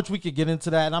just so much we could get into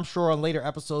that, and I'm sure on later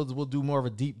episodes we'll do more of a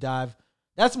deep dive.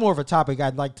 That's more of a topic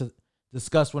I'd like to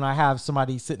discuss when I have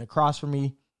somebody sitting across from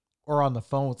me or on the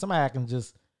phone with somebody I can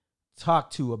just talk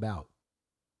to about.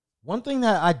 One thing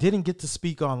that I didn't get to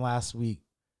speak on last week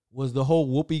was the whole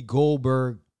Whoopi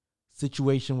Goldberg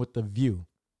situation with The View.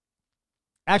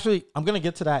 Actually, I'm going to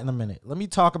get to that in a minute. Let me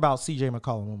talk about CJ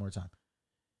McCollum one more time.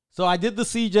 So I did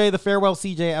the Farewell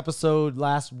CJ episode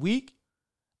last week.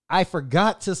 I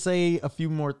forgot to say a few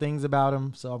more things about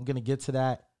him, so I'm going to get to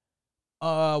that.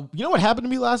 You know what happened to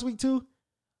me last week too?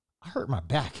 I hurt my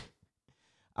back.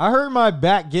 I hurt my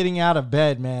back getting out of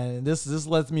bed, man. This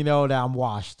lets me know that I'm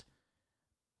washed.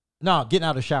 No, getting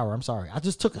out of the shower. I'm sorry. I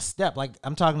just took a step. Like,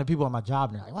 I'm talking to people on my job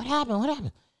and they're like, what happened? What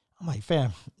happened? I'm like,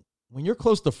 fam, when you're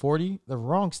close to 40, the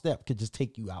wrong step could just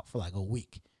take you out for like a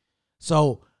week.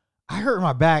 So I hurt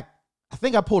my back. I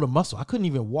think I pulled a muscle. I couldn't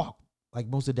even walk like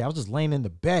most of the day. I was just laying in the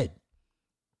bed.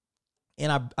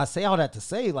 And I say all that to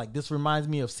say, like, this reminds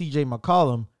me of CJ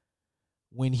McCollum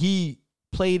when he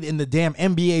played in the damn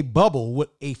NBA bubble with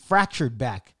a fractured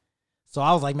back. So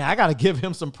I was like, man, I got to give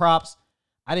him some props.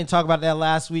 I didn't talk about that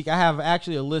last week. I have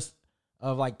actually a list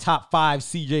of like top 5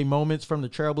 CJ moments from the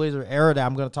Trailblazer era that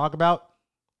I'm going to talk about.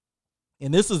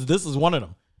 And this is one of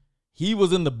them. He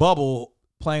was in the bubble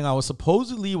playing on what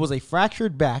supposedly was a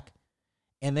fractured back.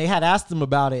 And they had asked him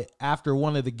about it after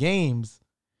one of the games.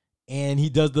 And he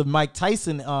does the Mike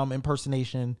Tyson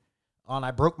impersonation on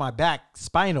I Broke My Back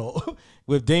Spinal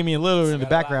with Damian Lillard in the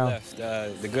background.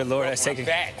 The good Lord has taken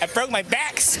I broke my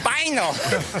back spinal.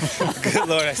 Good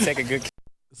Lord has taken good.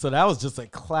 So that was just a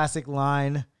classic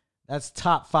line. That's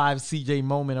top 5 CJ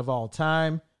moment of all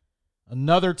time.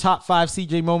 Another top 5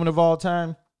 CJ moment of all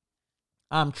time.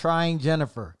 I'm Trying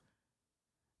Jennifer.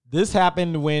 This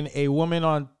happened when a woman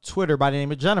on Twitter by the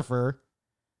name of Jennifer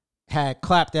had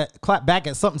clapped back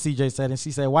at something CJ said, and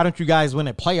she said, why don't you guys win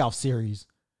a playoff series?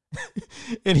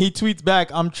 And he tweets back,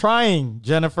 I'm trying,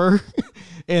 Jennifer.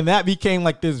 And that became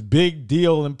like this big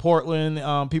deal in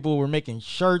Portland. People were making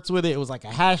shirts with it. It was like a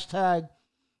hashtag.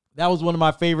 That was one of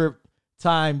my favorite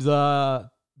times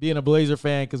being a Blazer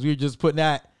fan, because we were just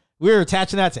we were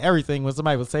attaching that to everything. When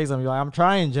somebody would say something, you're like, I'm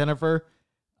trying, Jennifer.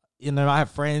 And then I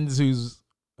have friends whose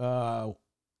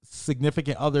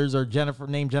significant others are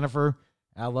named Jennifer.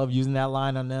 I love using that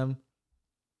line on them.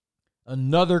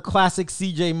 Another classic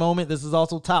CJ moment. This is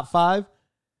also top 5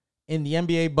 in the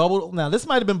NBA bubble. Now, this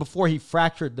might have been before he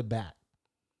fractured the back,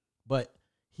 but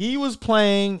he was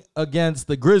playing against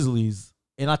the Grizzlies,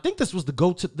 and I think this was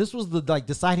the like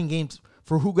deciding games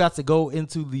for who got to go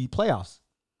into the playoffs.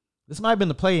 This might have been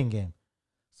the play-in game.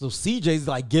 So CJ's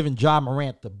like giving Ja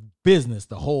Morant the business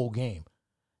the whole game,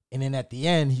 and then at the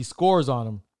end he scores on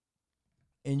him,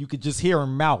 and you could just hear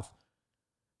him mouth,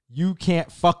 "You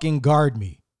can't fucking guard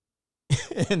me."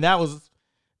 And that was,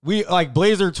 we like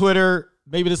Blazer Twitter.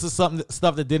 Maybe this is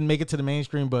stuff that didn't make it to the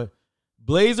mainstream, but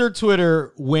Blazer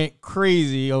Twitter went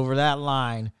crazy over that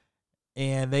line.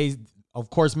 And they, of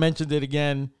course, mentioned it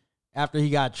again after he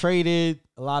got traded.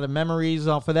 A lot of memories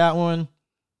off of that one.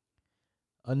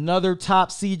 Another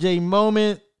top CJ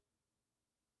moment.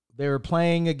 They were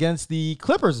playing against the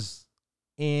Clippers.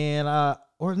 And,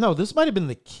 or no, this might have been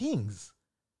the Kings.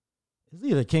 It's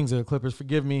either the Kings or the Clippers,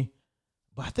 forgive me.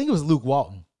 But I think it was Luke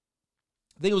Walton.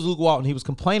 He was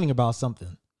complaining about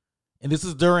something. And this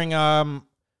is during COVID.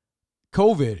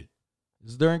 This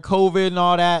is during COVID and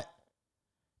all that.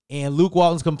 And Luke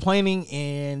Walton's complaining,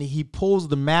 and he pulls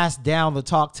the mask down to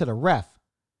talk to the ref.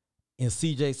 And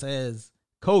CJ says,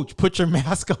 "Coach, put your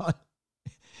mask on."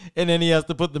 And then he has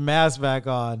to put the mask back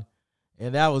on.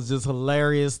 And that was just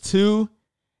hilarious too.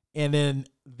 And then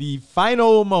the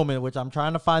final moment, which I'm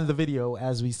trying to find the video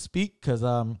as we speak, because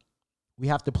we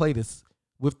have to play this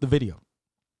with the video.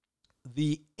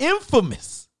 The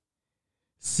infamous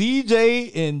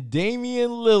CJ and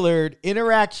Damian Lillard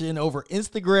interaction over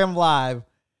Instagram Live,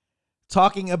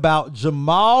 talking about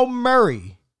Jamal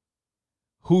Murray,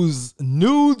 whose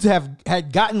nudes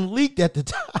had gotten leaked at the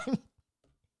time.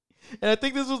 And I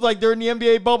think this was like during the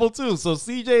NBA bubble too. So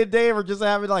CJ and Dave are just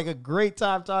having like a great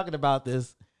time talking about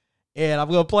this. And I'm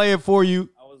going to play it for you.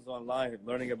 I was online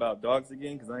learning about dogs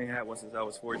again because I ain't had one since I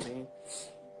was 14.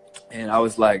 And I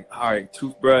was like, all right,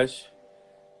 toothbrush,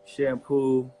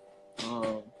 shampoo.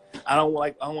 I don't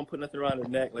want to put nothing around her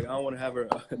neck. Like I don't want to have her.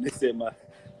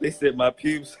 They said my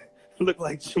pubes look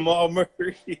like Jamal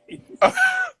Murray.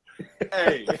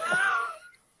 Hey.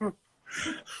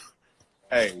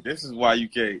 Hey, this is why you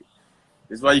can't.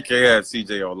 This is why you can't have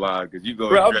CJ on live because you go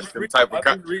address them type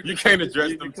of you can't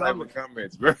address them type of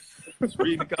comments, bro. Just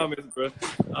reading the comments, bro.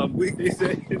 They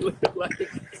said it looked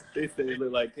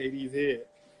like KD's head.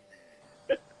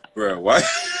 Bro, why?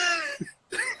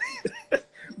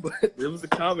 But it was the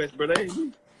comments, bro. They ain't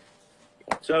me.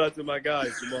 Shout out to my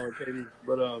guys, Jamal and KD.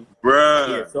 But bro,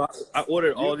 yeah, so I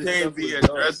ordered all this stuff. You can't be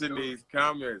addressing these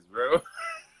comments, bro.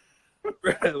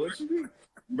 Bro, what you mean?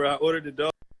 Bro, I ordered the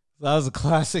dog. That was a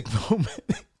classic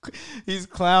moment. He's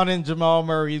clowning Jamal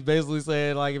Murray. He's basically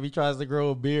saying, like, if he tries to grow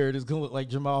a beard, it's going to look like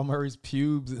Jamal Murray's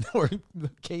pubes or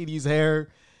Katie's hair.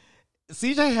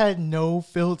 CJ had no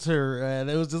filter, and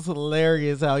it was just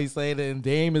hilarious how he said it. And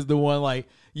Dame is the one like,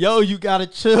 yo, you got to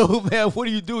chill, man. What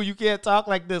do you do? You can't talk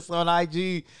like this on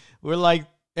IG. We're like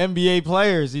NBA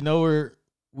players. You know,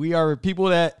 we are people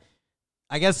that,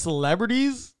 I guess,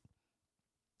 celebrities.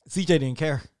 CJ didn't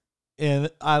care. And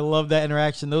I love that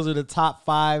interaction. Those are the top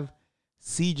 5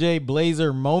 CJ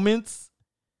Blazer moments.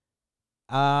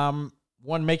 Want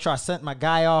to make sure I sent my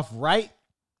guy off right.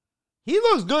 He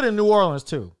looks good in New Orleans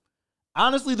too.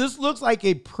 Honestly, this looks like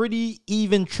a pretty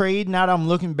even trade now that I'm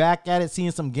looking back at it,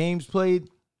 seeing some games played.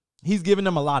 He's giving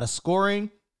them a lot of scoring.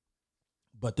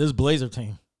 But this Blazer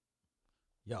team,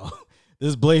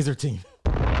 this Blazer team,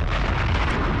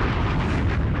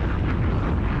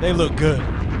 they look good.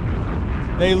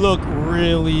 They look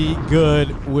really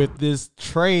good with this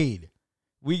trade.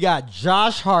 We got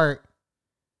Josh Hart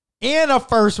and a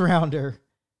first rounder.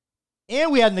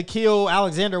 And we had Nickeil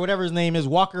Alexander, whatever his name is,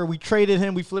 Walker. We traded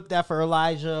him. We flipped that for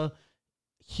Elijah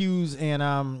Hughes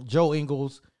and Joe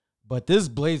Ingles. But this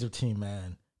Blazer team,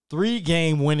 man,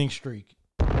 3-game winning streak.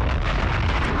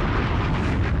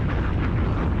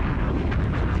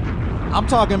 I'm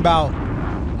talking about,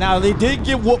 now they did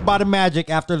get whooped by the Magic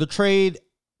after the trade,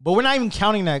 but we're not even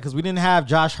counting that because we didn't have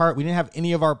Josh Hart. We didn't have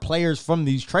any of our players from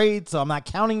these trades, so I'm not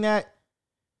counting that.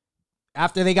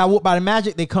 After they got whooped by the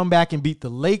Magic, they come back and beat the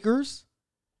Lakers.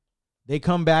 They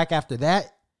come back after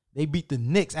that. They beat the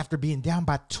Knicks after being down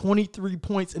by 23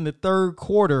 points in the third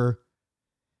quarter.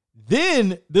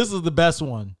 Then, this is the best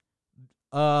one.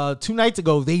 2 nights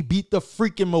ago, they beat the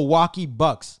freaking Milwaukee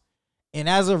Bucks. And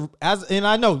and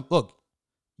I know, look,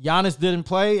 Giannis didn't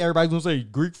play. Everybody's going to say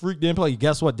Greek Freak didn't play.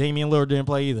 Guess what? Damian Lillard didn't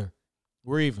play either.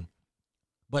 We're even.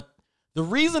 But the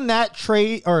reason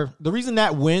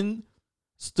that win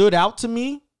stood out to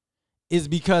me is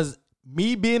because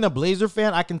me being a Blazer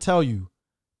fan, I can tell you,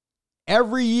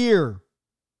 every year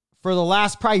for the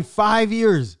last probably 5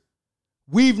 years,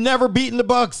 we've never beaten the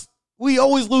Bucks. We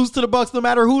always lose to the Bucks no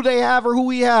matter who they have or who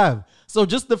we have. So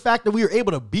just the fact that we were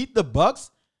able to beat the Bucks,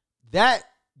 that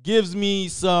gives me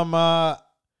some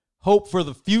hope for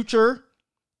the future.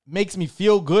 Makes me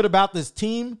feel good about this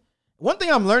team. One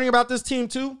thing I'm learning about this team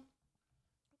too,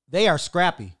 they are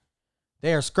scrappy.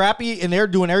 They are scrappy and they're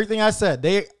doing everything I said.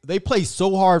 They play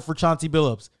so hard for Chauncey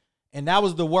Billups. And that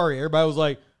was the worry. Everybody was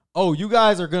like, oh, you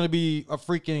guys are going to be a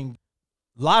freaking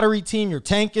lottery team. You're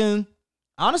tanking.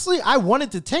 Honestly, I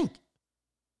wanted to tank.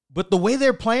 But the way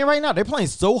they're playing right now, they're playing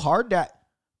so hard that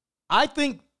I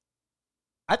think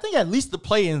at least the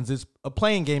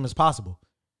play-in game is possible.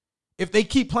 If they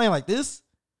keep playing like this,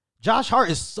 Josh Hart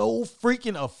is so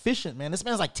freaking efficient, man. This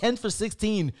man's like 10 for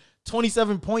 16,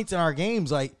 27 points in our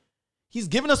games. Like, he's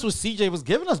giving us what CJ was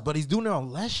giving us, but he's doing it on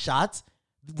less shots.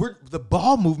 The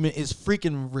ball movement is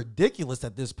freaking ridiculous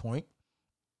at this point.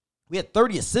 We had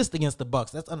 30 assists against the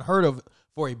Bucks. That's unheard of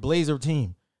for a Blazer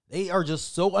team. They are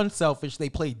just so unselfish. They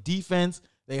play defense.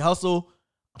 They hustle.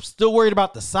 I'm still worried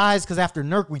about the size because after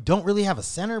Nurk, we don't really have a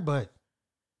center, but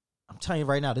I'm telling you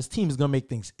right now, this team is going to make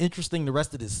things interesting the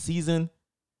rest of this season.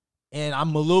 And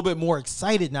I'm a little bit more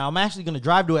excited now. I'm actually going to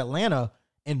drive to Atlanta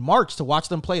in March to watch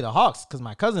them play the Hawks because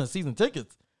my cousin has season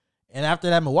tickets. And after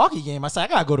that Milwaukee game, I said, I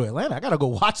got to go to Atlanta. I got to go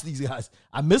watch these guys.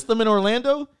 I missed them in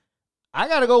Orlando. I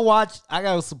got to go watch. I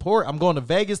got to support. I'm going to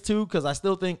Vegas too because I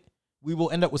still think we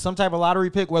will end up with some type of lottery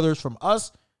pick, whether it's from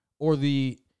us or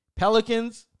the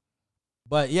Pelicans.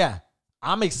 But yeah,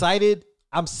 I'm excited.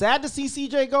 I'm sad to see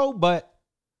CJ go, but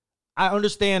I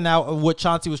understand now what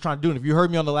Chauncey was trying to do. And if you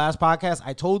heard me on the last podcast,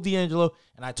 I told D'Angelo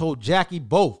and I told Jackie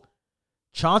both.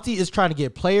 Chauncey is trying to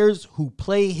get players who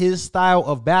play his style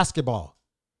of basketball.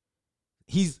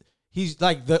 He's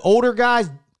like the older guys.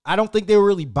 I don't think they were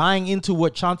really buying into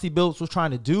what Chauncey Billups was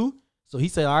trying to do. So he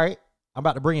said, all right, I'm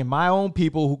about to bring in my own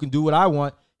people who can do what I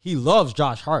want. He loves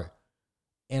Josh Hart.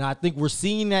 And I think we're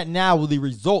seeing that now with the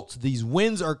results. These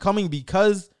wins are coming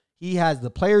because he has the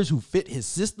players who fit his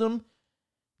system.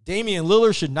 Damian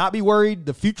Lillard should not be worried.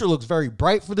 The future looks very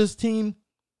bright for this team.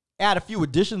 Add a few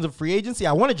additions of free agency.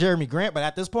 I wanted Jeremy Grant, but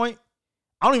at this point,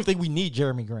 I don't even think we need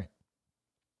Jeremy Grant.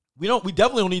 We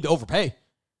definitely don't need to overpay.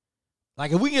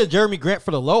 Like, if we can get Jeremy Grant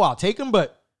for the low, I'll take him.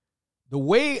 But the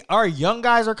way our young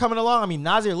guys are coming along, I mean,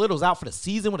 Nasir Little's out for the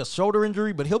season with a shoulder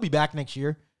injury, but he'll be back next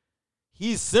year.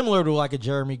 He's similar to like a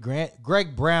Jeremy Grant.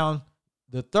 Greg Brown,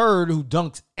 the third, who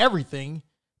dunks everything,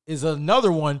 is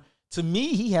another one. To me,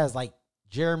 he has like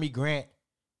Jeremy Grant,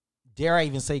 dare I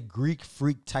even say Greek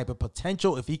freak type of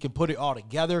potential if he can put it all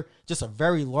together. Just a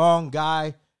very long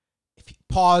guy.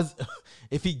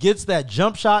 If he gets that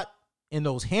jump shot and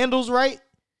those handles right,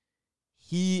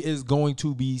 he is going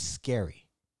to be scary.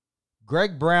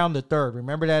 Greg Brown the third,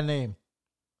 remember that name.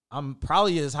 I'm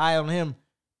probably as high on him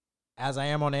as I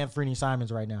am on Anthony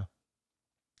Simons right now.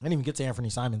 I didn't even get to Anthony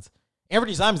Simons.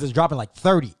 Anthony Simons is dropping like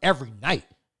 30 every night.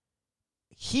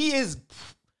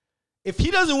 If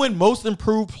he doesn't win most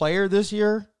improved player this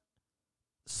year,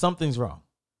 something's wrong.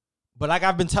 But like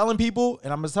I've been telling people,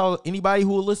 and I'm going to tell anybody who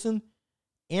will listen,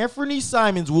 Anthony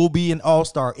Simons will be an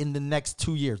all-star in the next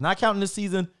 2 years. Not counting this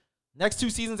season. Next 2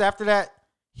 seasons after that,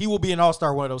 he will be an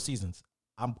all-star one of those seasons.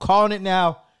 I'm calling it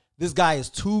now. This guy is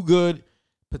too good.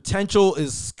 Potential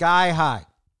is sky high.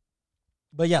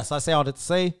 But yes, I say all that to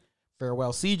say,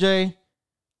 farewell, CJ.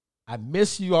 I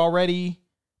miss you already,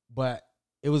 but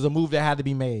it was a move that had to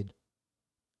be made.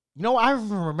 You know, I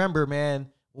remember, man,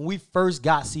 when we first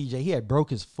got CJ, he had broke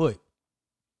his foot.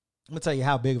 I'm going to tell you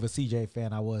how big of a CJ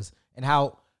fan I was and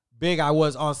how big I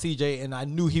was on CJ, and I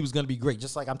knew he was going to be great.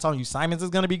 Just like I'm telling you, Simons is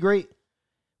going to be great.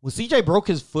 When CJ broke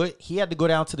his foot, he had to go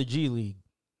down to the G League,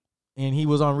 and he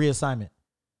was on reassignment.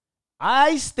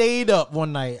 I stayed up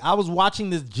one night. I was watching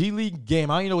this G League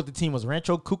game. I don't even know what the team was.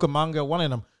 Rancho Cucamonga, one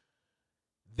of them.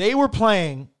 They were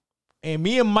playing, and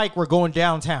me and Mike were going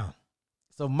downtown.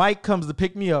 So Mike comes to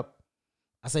pick me up.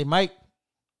 I say, Mike,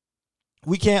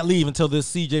 we can't leave until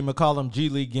this CJ McCollum G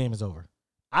League game is over.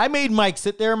 I made Mike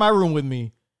sit there in my room with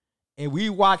me, and we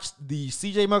watched the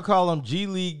CJ McCollum G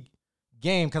League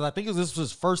game because I think this was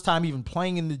his first time even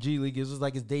playing in the G League. It was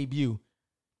like his debut.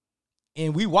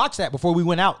 And we watched that before we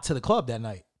went out to the club that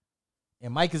night.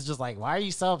 And Mike is just like, why are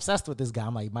you so obsessed with this guy?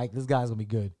 I'm like, Mike, this guy's going to be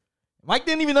good. Mike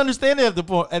didn't even understand it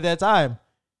at that time.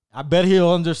 I bet he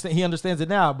understands it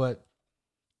now. But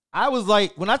I was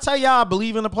like, when I tell y'all I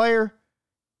believe in a player,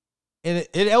 and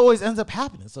it always ends up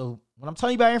happening. So when I'm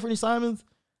telling you about Anthony Simons,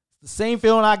 it's the same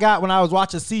feeling I got when I was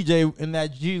watching CJ in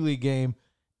that G League game.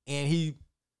 And he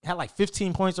had like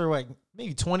 15 points or like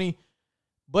maybe 20.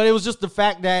 But it was just the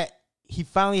fact that he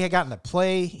finally had gotten to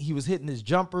play. He was hitting his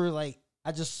jumper. Like,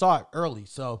 I just saw it early.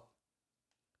 So,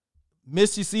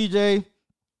 miss you, CJ.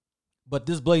 But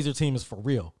this Blazer team is for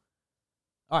real.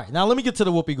 All right, now let me get to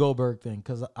the Whoopi Goldberg thing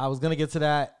because I was going to get to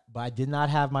that, but I did not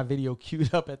have my video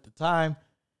queued up at the time.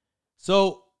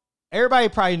 So, everybody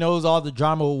probably knows all the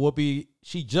drama with Whoopi.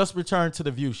 She just returned to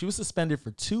The View. She was suspended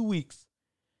for 2 weeks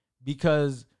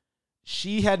because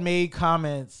she had made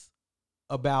comments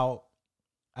about,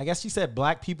 I guess she said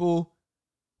black people,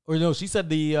 or no, she said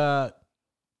the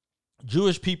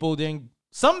Jewish people,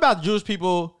 something about Jewish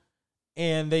people,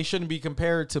 and they shouldn't be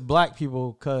compared to black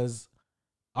people because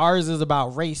ours is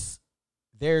about race,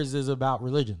 theirs is about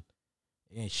religion.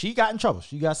 And she got in trouble.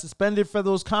 She got suspended for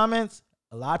those comments.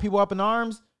 A lot of people up in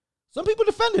arms. Some people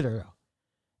defended her, though.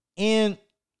 And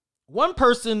one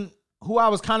person who I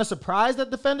was kind of surprised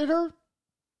that defended her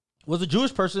was a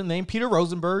Jewish person named Peter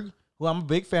Rosenberg, who I'm a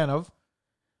big fan of.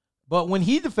 But when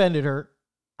he defended her,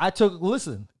 I took a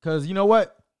listen because you know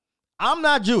what? I'm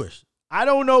not Jewish. I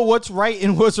don't know what's right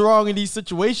and what's wrong in these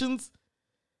situations.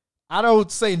 I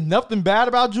don't say nothing bad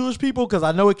about Jewish people because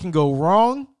I know it can go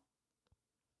wrong.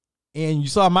 And you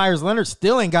saw Myers Leonard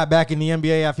still ain't got back in the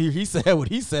NBA after he said what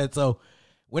he said. So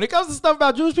when it comes to stuff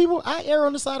about Jewish people, I err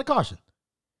on the side of caution.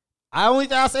 The only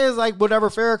thing I say is like whatever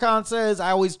Farrakhan says,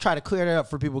 I always try to clear that up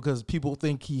for people because people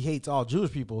think he hates all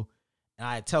Jewish people. And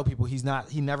I tell people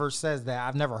he never says that.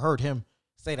 I've never heard him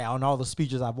say that on all the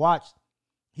speeches I've watched.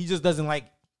 He just doesn't like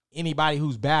anybody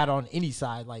who's bad on any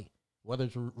side, like whether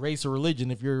it's race or religion.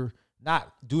 If you're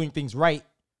not doing things right,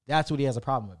 that's what he has a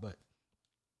problem with. But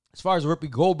as far as the Whoopi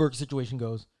Goldberg situation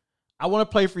goes, I want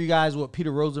to play for you guys what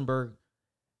Peter Rosenberg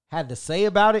had to say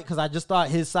about it because I just thought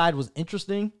his side was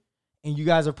interesting. and you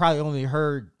guys have probably only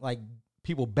heard like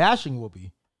people bashing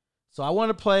Whoopi. So I want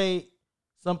to play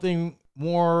something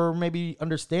more maybe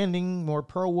understanding, more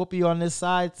pro Whoopi on this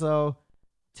side. So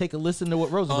take a listen to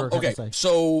what Rosenberg has to say.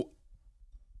 So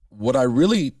what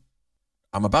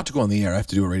I'm about to go on the air. I have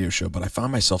to do a radio show, but I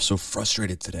found myself so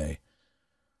frustrated today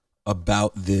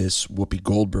about this Whoopi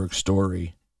Goldberg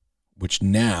story, which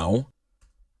now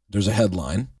there's a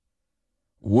headline: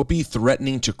 Whoopi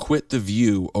threatening to quit The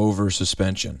View over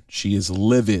suspension. She is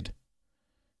livid,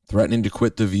 threatening to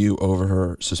quit The View over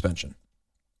her suspension.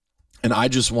 And I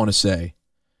just want to say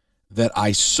that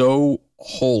I so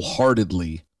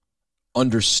wholeheartedly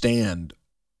understand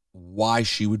why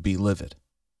she would be livid.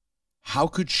 How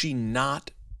could she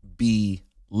not be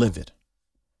livid?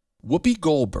 Whoopi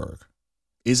Goldberg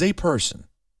is a person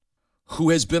who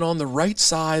has been on the right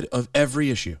side of every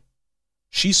issue.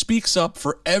 She speaks up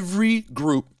for every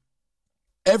group,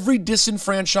 every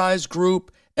disenfranchised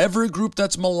group, every group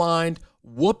that's maligned.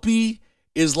 Whoopi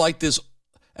is like this,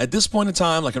 at this point in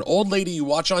time, like an old lady you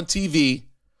watch on TV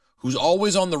who's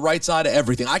always on the right side of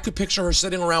everything. I could picture her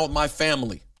sitting around with my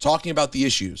family talking about the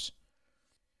issues.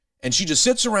 And she just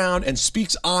sits around and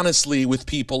speaks honestly with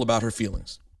people about her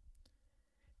feelings.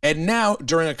 And now,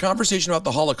 during a conversation about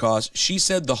the Holocaust, she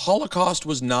said the Holocaust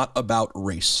was not about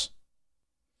race.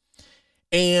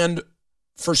 And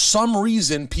for some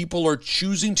reason, people are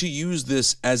choosing to use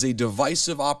this as a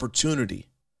divisive opportunity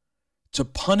to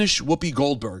punish Whoopi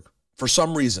Goldberg for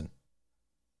some reason.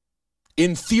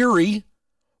 In theory,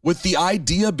 with the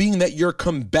idea being that you're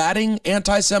combating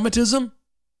anti-Semitism,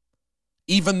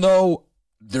 even though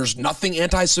there's nothing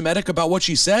anti-Semitic about what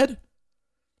she said,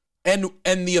 and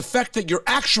the effect that you're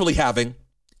actually having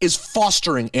is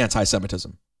fostering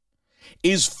anti-Semitism,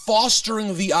 is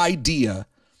fostering the idea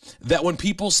that when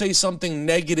people say something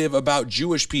negative about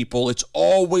Jewish people, it's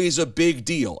always a big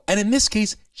deal. And in this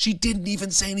case, she didn't even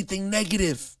say anything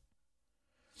negative.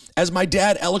 As my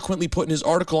dad eloquently put in his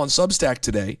article on Substack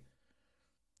today,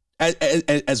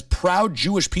 as proud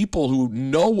Jewish people who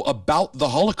know about the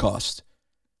Holocaust,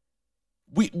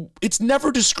 it's never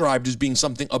described as being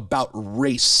something about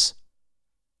race.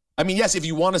 I mean, yes, if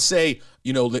you want to say,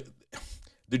 the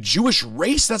Jewish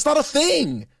race, that's not a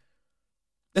thing.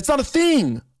 That's not a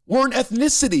thing. We're an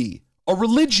ethnicity, a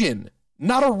religion,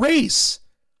 not a race.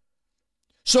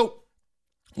 So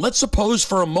let's suppose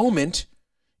for a moment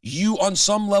you on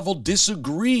some level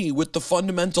disagree with the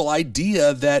fundamental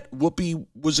idea that Whoopi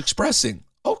was expressing.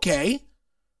 Okay.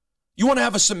 You want to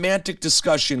have a semantic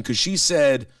discussion because she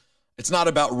said it's not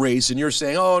about race, and you're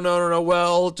saying, oh, no,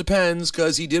 well, it depends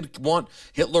because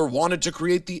Hitler wanted to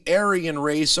create the Aryan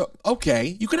race. So,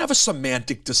 okay, you can have a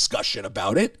semantic discussion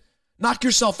about it. Knock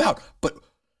yourself out. But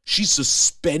she's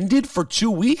suspended for 2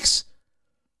 weeks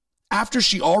after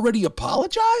she already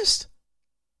apologized?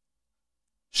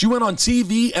 She went on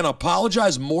TV and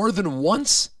apologized more than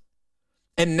once,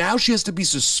 and now she has to be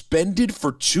suspended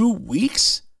for 2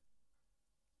 weeks?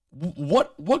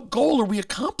 What goal are we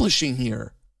accomplishing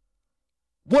here?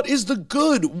 What is the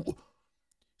good?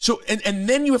 So, and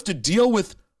then you have to deal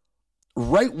with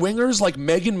right-wingers like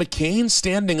Meghan McCain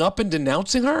standing up and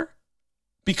denouncing her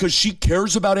because she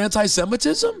cares about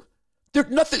anti-Semitism?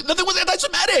 Nothing was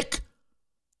anti-Semitic.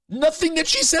 Nothing that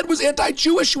she said was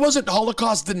anti-Jewish. She wasn't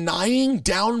Holocaust denying,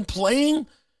 downplaying.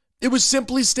 It was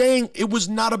simply saying it was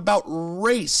not about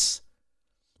race,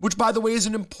 which, by the way, is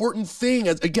an important thing.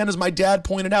 As my dad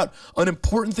pointed out, an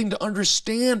important thing to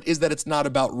understand is that it's not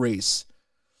about race,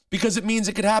 because it means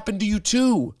it could happen to you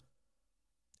too.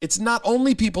 It's not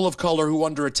only people of color who are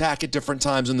under attack at different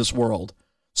times in this world.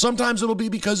 Sometimes it'll be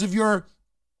because of your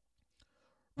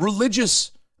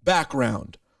religious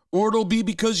background, or it'll be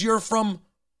because you're from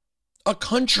a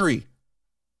country.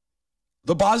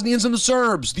 The Bosnians and the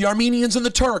Serbs, the Armenians and the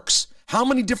Turks. How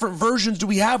many different versions do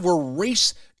we have where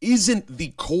race isn't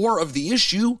the core of the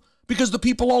issue because the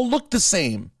people all look the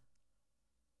same?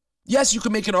 Yes, you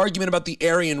can make an argument about the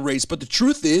Aryan race, but the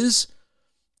truth is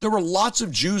there were lots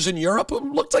of Jews in Europe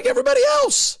who looked like everybody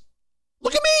else.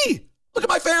 Look at me. Look at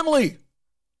my family.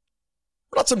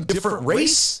 We're not some different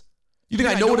race. You think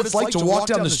I know what it's like to walk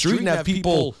down the street and have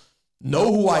people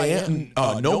know who I am,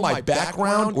 know my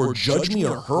background, or judge me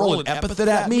or hurl an epithet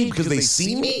at me because they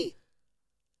see me?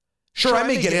 Sure, I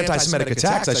may get anti-Semitic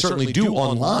attacks. I certainly do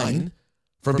online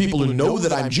from people who know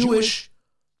that I'm Jewish.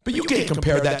 But you can't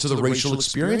compare that to the racial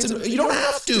experience, and you don't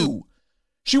have to.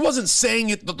 She wasn't saying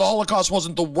that the Holocaust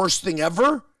wasn't the worst thing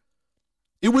ever.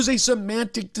 It was a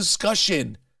semantic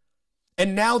discussion.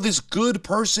 And now this good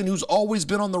person who's always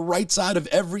been on the right side of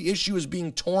every issue is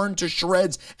being torn to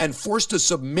shreds and forced to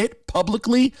submit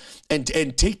publicly and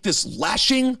take this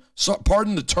lashing,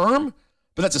 pardon the term,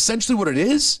 but that's essentially what it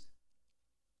is.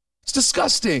 It's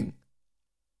disgusting.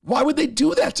 Why would they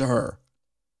do that to her?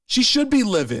 She should be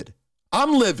livid.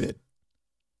 I'm livid.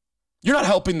 You're not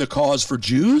helping the cause for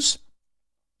Jews.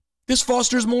 This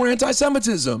fosters more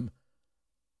anti-Semitism.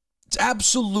 It's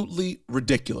absolutely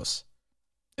ridiculous.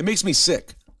 It makes me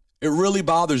sick. It really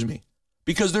bothers me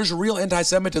because there's real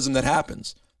anti-Semitism that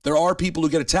happens. There are people who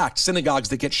get attacked, synagogues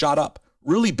that get shot up.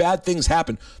 Really bad things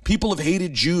happen. People have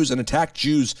hated Jews and attacked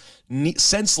Jews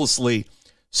senselessly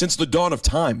since the dawn of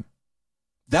time.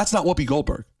 That's not Whoopi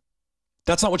Goldberg.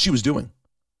 That's not what she was doing.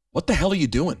 What the hell are you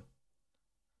doing?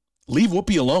 Leave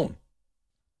Whoopi alone.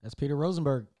 That's Peter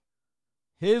Rosenberg.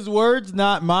 His words,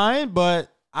 not mine,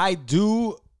 but I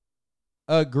do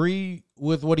agree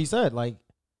with what he said. Like,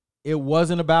 it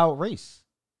wasn't about race.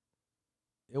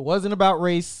 It wasn't about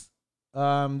race.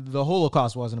 The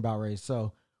Holocaust wasn't about race.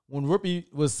 So when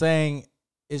Whoopi was saying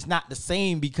it's not the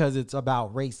same because it's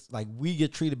about race, like we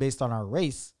get treated based on our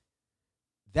race,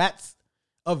 that's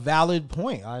a valid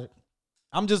point.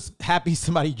 I'm just happy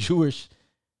somebody Jewish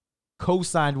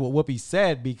co-signed what Whoopi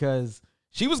said because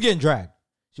she was getting dragged.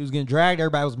 She was getting dragged.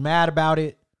 Everybody was mad about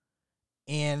it.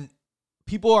 And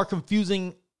people are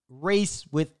confusing race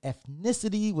with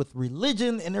ethnicity, with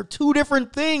religion, and they're two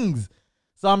different things.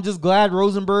 So I'm just glad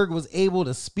Rosenberg was able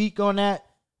to speak on that.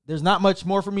 There's not much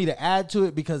more for me to add to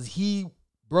it because he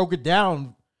broke it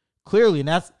down clearly.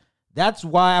 And that's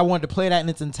why I wanted to play that in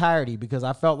its entirety, because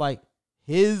I felt like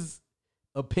his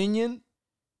opinion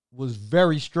was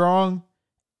very strong,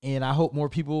 and I hope more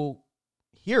people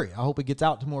hear it. I hope it gets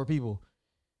out to more people,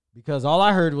 because all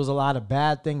I heard was a lot of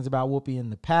bad things about Whoopi in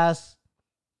the past.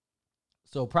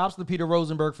 So props to Peter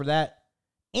Rosenberg for that.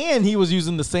 And he was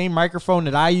using the same microphone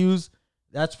that I use.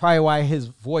 That's probably why his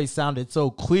voice sounded so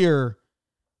clear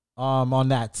on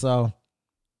that. So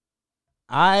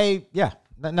nothing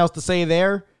else to say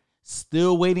there.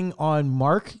 Still waiting on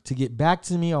Mark to get back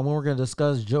to me on when we're going to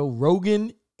discuss Joe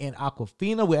Rogan and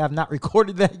Aquafina. We have not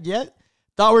recorded that yet.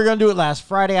 Thought we were going to do it last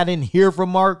Friday. I didn't hear from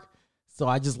Mark, so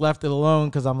I just left it alone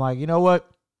because I'm like, you know what?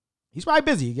 He's probably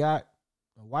busy. He got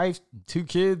a wife, 2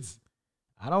 kids.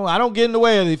 I don't get in the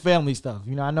way of the family stuff.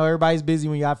 You know, I know everybody's busy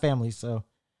when you got family, so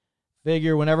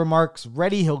figure whenever Mark's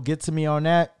ready, he'll get to me on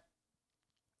that.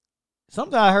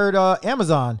 Something I heard,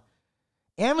 Amazon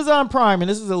Prime, and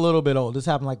this is a little bit old. This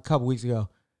happened like a couple weeks ago.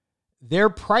 Their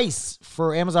price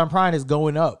for Amazon Prime is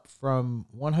going up from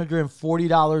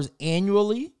 $140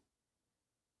 annually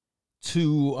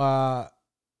to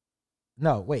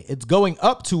it's going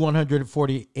up to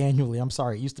 $140 annually. I'm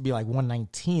sorry. It used to be like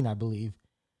 $119, I believe.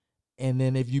 And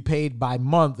then if you paid by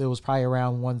month, it was probably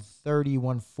around $130,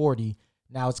 $140.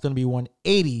 Now it's going to be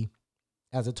 $180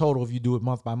 as a total if you do it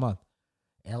month by month.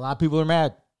 And a lot of people are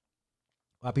mad.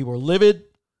 A lot of people are livid.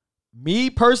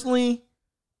 Me personally,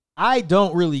 I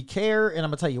don't really care, and I'm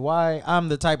going to tell you why. I'm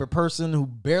the type of person who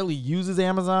barely uses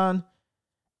Amazon.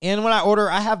 And when I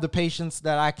order, I have the patience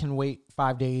that I can wait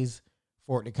 5 days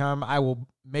for it to come. I will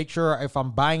make sure if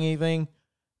I'm buying anything,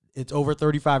 it's over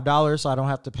 $35 so I don't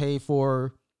have to pay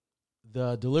for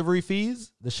the delivery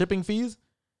fees, the shipping fees.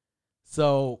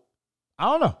 So I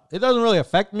don't know. It doesn't really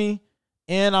affect me.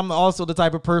 And I'm also the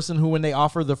type of person who, when they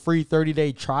offer the free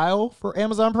 30-day trial for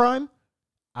Amazon Prime,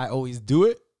 I always do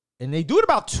it. And they do it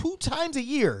about 2 times a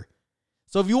year.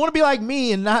 So if you want to be like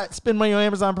me and not spend money on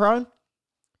Amazon Prime,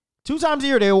 2 times a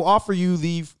year, they will offer you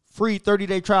the free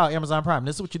 30-day trial Amazon Prime.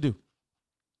 This is what you do.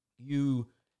 You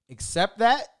accept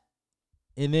that.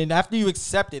 And then after you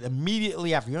accept it,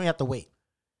 immediately after, you don't have to wait.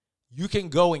 You can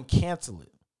go and cancel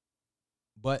it.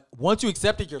 But once you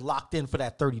accept it, you're locked in for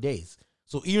that 30 days.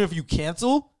 So even if you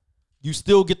cancel, you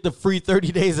still get the free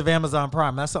 30 days of Amazon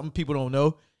Prime. That's something people don't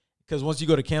know. Because once you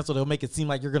go to cancel, they'll make it seem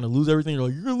like you're going to lose everything. You're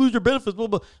going to lose your benefits. Blah,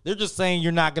 blah. They're just saying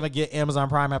you're not going to get Amazon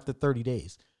Prime after 30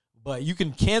 days. But you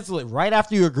can cancel it right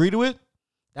after you agree to it.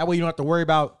 That way you don't have to worry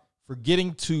about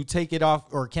forgetting to take it off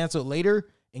or cancel it later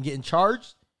and getting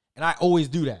charged. And I always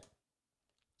do that.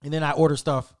 And then I order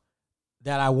stuff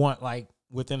that I want like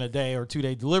within a day or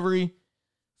 2-day delivery.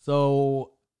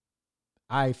 So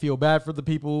I feel bad for the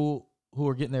people who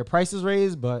are getting their prices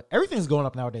raised, but everything's going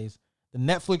up nowadays. The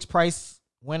Netflix price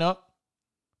went up.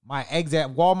 My eggs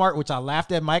at Walmart, which I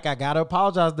laughed at Mike. I got to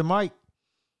apologize to Mike.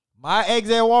 My eggs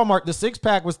at Walmart, the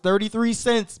 6-pack was 33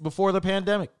 cents before the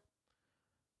pandemic.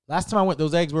 Last time I went,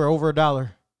 those eggs were over $1.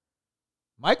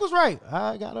 Mike was right.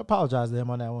 I got to apologize to him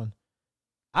on that one.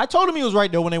 I told him he was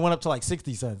right, though, when they went up to like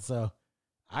 60 cents. So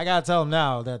I got to tell him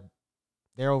now that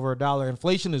they're over $1.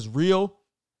 Inflation is real.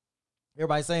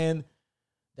 Everybody's saying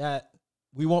that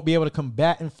we won't be able to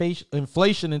combat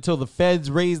inflation until the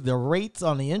feds raise the rates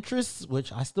on the interests,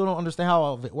 which I still don't understand how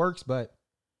all of it works, but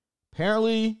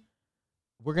Apparently,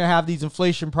 we're going to have these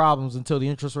inflation problems until the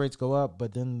interest rates go up,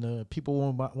 but then the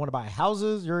people want to buy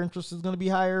houses. Your interest is going to be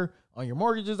higher on your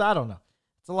mortgages. I don't know.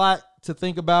 It's a lot to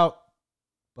think about,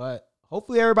 but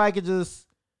hopefully everybody can just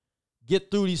get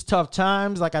through these tough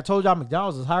times. Like I told y'all,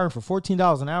 McDonald's is hiring for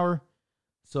 $14 an hour.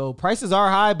 So prices are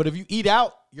high, but if you eat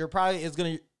out, it's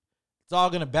all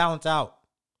going to balance out.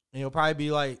 And it'll probably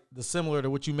be like similar to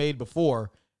what you made before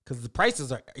because the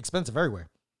prices are expensive everywhere.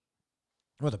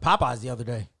 I went to Popeyes the other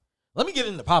day. Let me get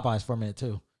into Popeyes for a minute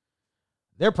too.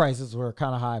 Their prices were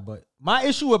kind of high, but my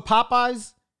issue with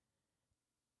Popeyes,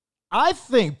 I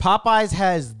think Popeyes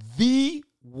has the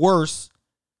worst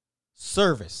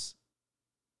service.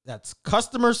 That's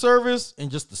customer service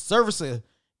and just the service of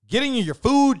getting you your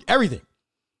food, everything.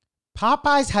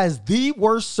 Popeyes has the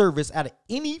worst service out of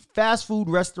any fast food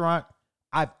restaurant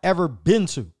I've ever been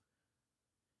to.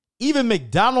 Even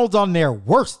McDonald's on their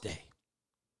worst day.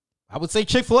 I would say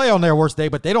Chick-fil-A on their worst day,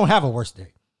 but they don't have a worst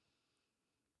day.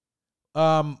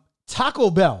 Taco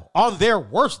Bell on their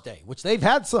worst day, which they've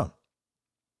had some.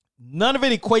 None of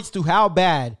it equates to how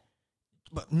bad.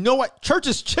 But you know what?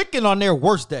 Church's Chicken on their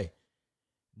worst day.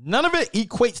 None of it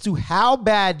equates to how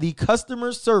bad the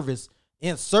customer service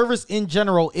and service in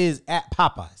general is at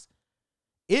Popeyes.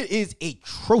 It is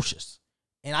atrocious.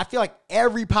 And I feel like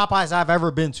every Popeyes I've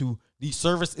ever been to, the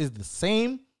service is the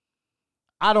same.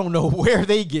 I don't know where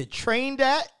they get trained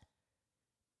at.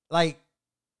 Like,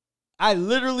 I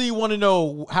literally want to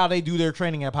know how they do their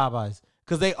training at Popeyes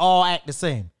because they all act the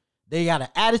same. They got an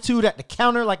attitude at the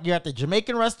counter like you're at the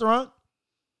Jamaican restaurant.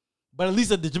 But at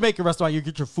least at the Jamaican restaurant, you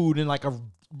get your food in like a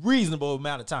reasonable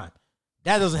amount of time.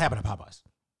 That doesn't happen at Popeyes.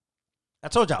 I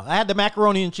told y'all, I had the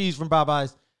macaroni and cheese from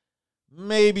Popeyes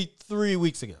maybe 3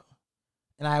 weeks ago.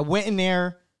 And I went in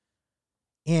there,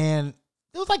 and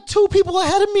there was like 2 people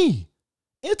ahead of me.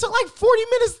 It took like 40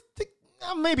 minutes.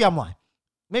 Maybe I'm lying.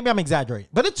 Maybe I'm exaggerating.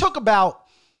 But it took about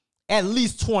at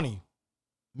least 20,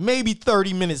 maybe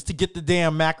 30 minutes to get the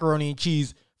damn macaroni and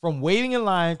cheese from waiting in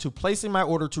line to placing my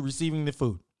order to receiving the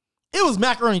food. It was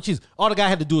macaroni and cheese. All the guy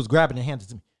had to do was grab it and hand it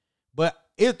to me. But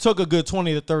it took a good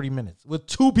 20 to 30 minutes with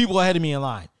 2 people ahead of me in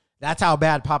line. That's how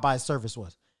bad Popeye's service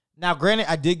was. Now, granted,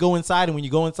 I did go inside, and when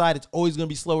you go inside, it's always going to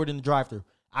be slower than the drive-thru.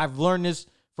 I've learned this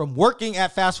from working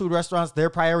at fast food restaurants. Their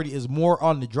priority is more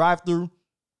on the drive-thru.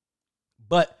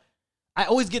 But I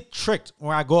always get tricked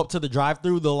when I go up to the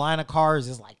drive-thru. The line of cars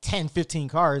is like 10, 15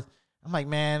 cars. I'm like,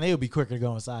 man, it would be quicker to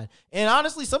go inside. And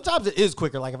honestly, sometimes it is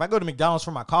quicker. Like if I go to McDonald's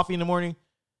for my coffee in the morning,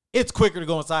 it's quicker to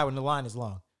go inside when the line is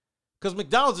long. Because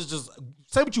McDonald's is just,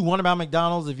 say what you want about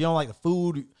McDonald's. If you don't like the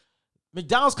food,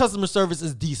 McDonald's customer service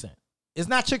is decent. It's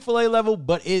not Chick-fil-A level,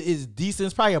 but it is decent.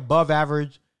 It's probably above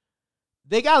average.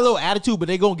 They got a little attitude, but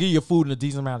they're going to give you your food in a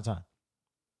decent amount of time.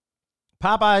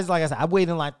 Popeyes, like I said, I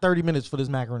waited in like 30 minutes for this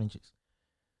macaroni and cheese.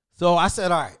 So I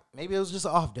said, all right, maybe it was just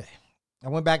an off day. I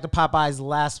went back to Popeyes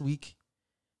last week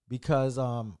because,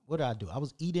 what did I do? I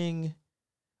was eating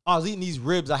these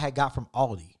ribs I had got from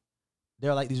Aldi.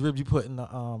 They're like these ribs you put in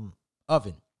the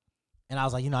oven. And I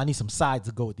was like, I need some sides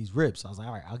to go with these ribs. So I was like,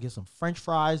 all right, I'll get some French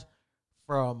fries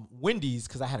from Wendy's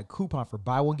because I had a coupon for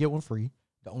buy one, get one free.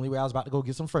 The only way I was about to go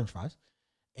get some French fries.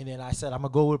 And then I said, I'm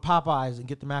going to go with Popeyes and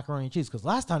get the macaroni and cheese because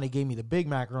last time they gave me the big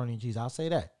macaroni and cheese. I'll say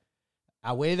that.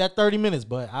 I waited that 30 minutes,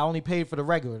 but I only paid for the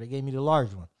regular. They gave me the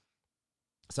large one.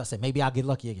 So I said, maybe I'll get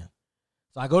lucky again.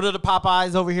 So I go to the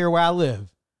Popeyes over here where I live.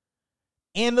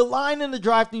 And the line in the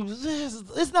drive-thru,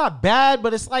 it's not bad,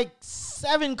 but it's like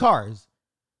 7 cars.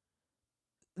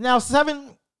 Now,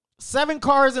 seven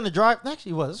cars in the drive.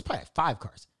 Actually, it's probably 5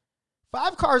 cars.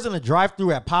 5 cars in a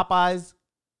drive-thru at Popeyes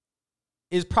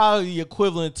is probably the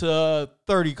equivalent to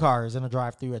 30 cars in a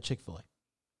drive-thru at Chick-fil-A.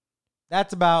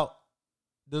 That's about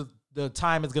the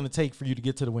time it's going to take for you to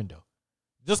get to the window.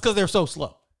 Just because they're so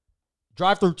slow.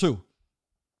 Drive-thru too.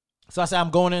 So I said,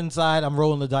 I'm going inside. I'm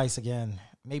rolling the dice again.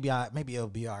 Maybe it'll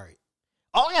be all right.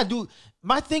 All I got to do,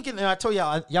 my thinking, and I told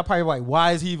y'all probably like,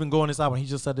 why is he even going inside when he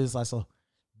just said this? I said,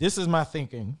 this is my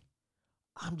thinking.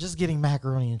 I'm just getting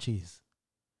macaroni and cheese.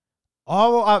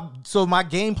 So my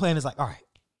game plan is like, all right,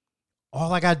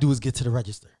 all I got to do is get to the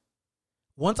register.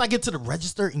 Once I get to the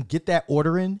register and get that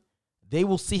order in, they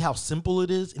will see how simple it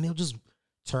is, and they'll just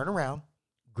turn around,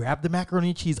 grab the macaroni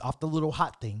and cheese off the little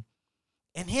hot thing,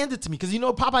 and hand it to me. Because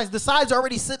Popeyes, the sides are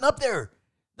already sitting up there.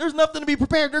 There's nothing to be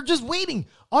prepared. They're just waiting.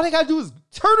 All they got to do is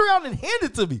turn around and hand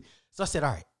it to me. So I said,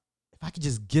 all right, if I could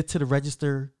just get to the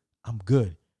register, I'm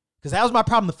good. Because that was my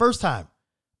problem the first time.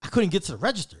 I couldn't get to the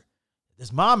register.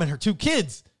 This mom and her 2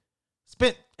 kids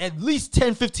spent at least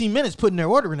 10, 15 minutes putting their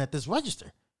order in at this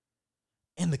register.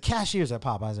 And the cashiers at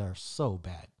Popeyes are so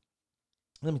bad.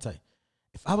 Let me tell you.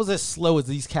 If I was as slow as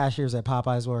these cashiers at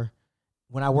Popeyes were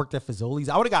when I worked at Fazoli's,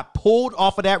 I would have got pulled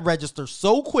off of that register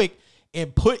so quick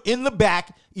and put in the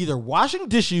back, either washing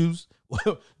dishes,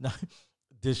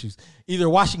 either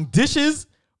washing dishes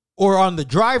or on the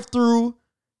drive-through,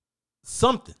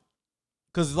 something.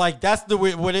 Because, like, that's the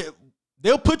way,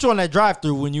 they'll put you on that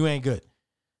drive-through when you ain't good.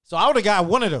 So I would have got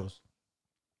one of those.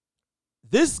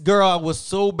 This girl was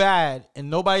so bad,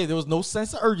 and there was no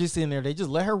sense of urgency in there. They just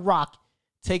let her rock,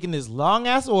 taking this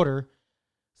long-ass order.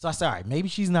 So I said, all right, maybe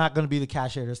she's not going to be the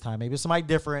cashier this time. Maybe it's somebody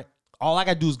different. All I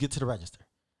got to do is get to the register.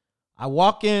 I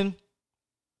walk in.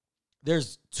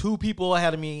 There's 2 people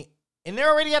ahead of me, and they're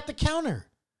already at the counter.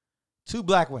 2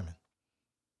 black women.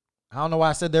 I don't know why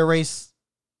I said their race.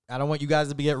 I don't want you guys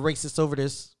to get racist over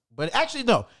this. But actually,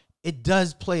 no. It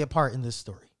does play a part in this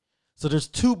story. So there's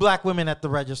 2 black women at the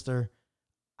register.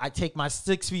 I take my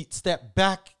 6 feet step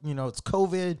back. You know, it's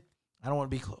COVID. I don't want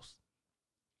to be close.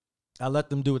 I let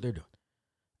them do what they're doing.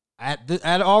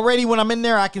 Already when I'm in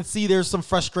there, I can see there's some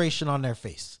frustration on their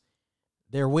face.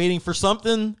 They're waiting for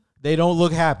something. They don't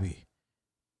look happy.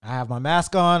 I have my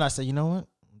mask on. I say, you know what?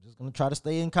 I'm just going to try to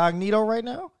stay incognito right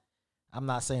now. I'm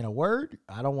not saying a word.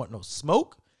 I don't want no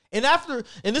smoke. And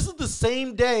this is the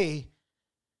same day.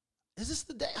 Is this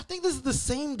the day? I think this is the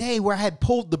same day where I had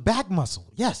pulled the back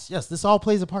muscle. Yes, this all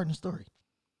plays a part in the story.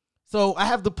 So I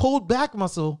have the pulled back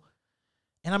muscle,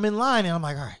 and I'm in line, and I'm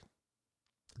like, all right,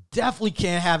 definitely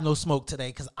can't have no smoke today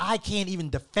because I can't even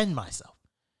defend myself.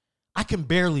 I can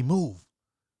barely move.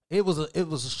 It was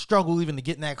a struggle even to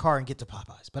get in that car and get to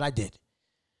Popeyes, but I did.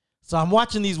 So I'm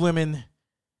watching these women,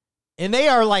 and they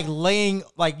are like laying,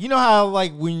 like, you know how,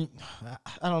 like, when,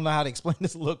 I don't know how to explain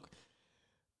this look.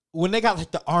 When they got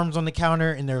like the arms on the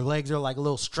counter and their legs are like a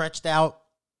little stretched out,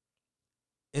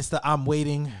 it's the I'm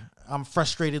waiting, I'm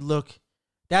frustrated look.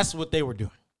 That's what they were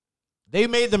doing. They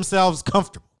made themselves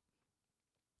comfortable.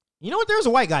 You know what? There's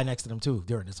a white guy next to them too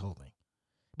during this whole thing.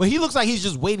 But he looks like he's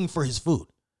just waiting for his food.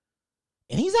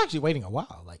 And he's actually waiting a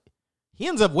while. Like, he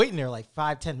ends up waiting there like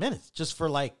 5-10 minutes just for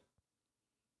like,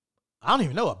 I don't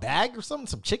even know, a bag or something,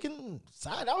 some chicken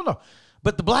side. I don't know.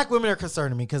 But the black women are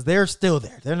concerning me because they're still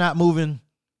there. They're not moving.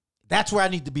 That's where I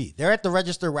need to be. They're at the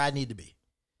register where I need to be.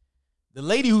 The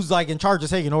lady who's like in charge of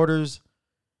taking orders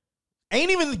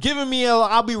ain't even giving me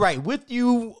I'll be right with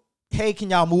you. Hey, can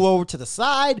y'all move over to the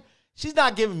side? She's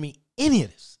not giving me any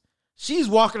of this. She's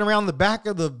walking around the back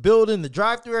of the building, the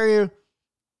drive-thru area,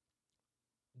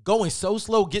 going so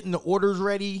slow, getting the orders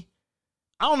ready.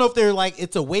 I don't know if they're like,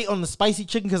 it's a weight on the spicy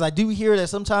chicken, because I do hear that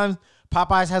sometimes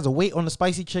Popeyes has a weight on the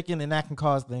spicy chicken, and that can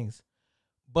cause things.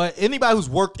 But anybody who's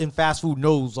worked in fast food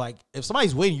knows, like, if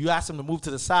somebody's waiting, you ask them to move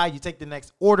to the side, you take the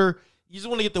next order. You just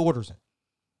want to get the orders in.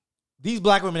 These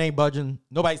black women ain't budging.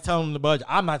 Nobody's telling them to budge.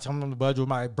 I'm not telling them to budge with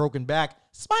my broken back.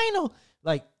 Spinal.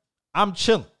 Like, I'm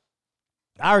chilling.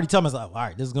 I already tell myself, all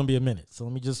right, this is going to be a minute. So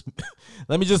let me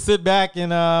just sit back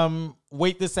and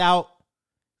wait this out.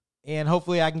 And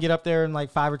hopefully I can get up there in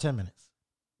like 5 or 10 minutes.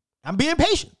 I'm being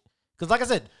patient. Because like I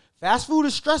said, fast food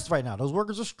is stressed right now. Those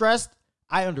workers are stressed.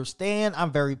 I understand.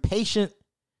 I'm very patient.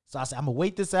 So I said, I'm going to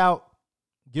wait this out.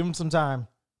 Give them some time.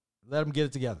 Let them get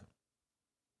it together.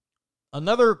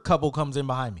 Another couple comes in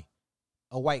behind me.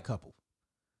 A white couple.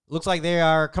 Looks like they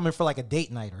are coming for like a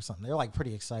date night or something. They're like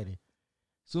pretty excited.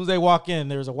 As soon as they walk in,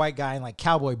 there's a white guy in like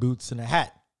cowboy boots and a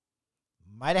hat.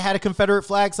 Might have had a Confederate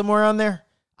flag somewhere on there.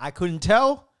 I couldn't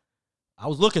tell. I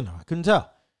was looking though. I couldn't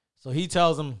tell. So he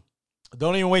tells them,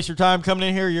 don't even waste your time coming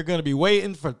in here. You're going to be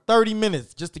waiting for 30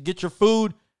 minutes just to get your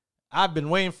food. I've been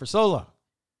waiting for so long.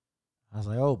 I was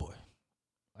like, oh boy.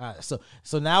 All right.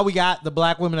 So now we got the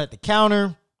black women at the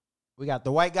counter. We got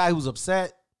the white guy who's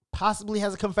upset, possibly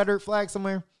has a Confederate flag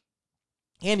somewhere.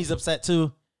 And he's upset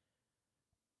too.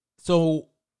 So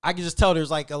I can just tell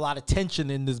there's like a lot of tension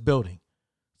in this building.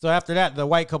 So after that, the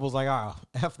white couple's like, oh,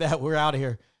 after that, we're out of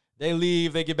here. They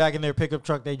leave, they get back in their pickup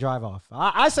truck, they drive off.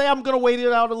 I say I'm going to wait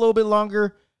it out a little bit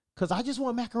longer because I just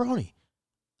want macaroni.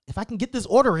 If I can get this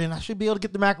order in, I should be able to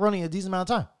get the macaroni in a decent amount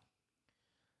of time.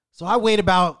 So I wait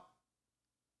about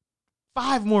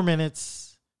 5 more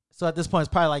minutes. So at this point,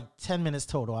 it's probably like 10 minutes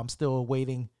total. I'm still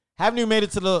waiting. Haven't even made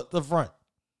it to the front.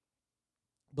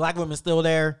 Black women's still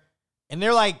there. And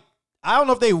they're like, I don't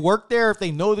know if they work there, if they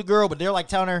know the girl, but they're like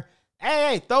telling her,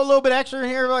 hey, throw a little bit extra in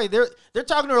here. Like they're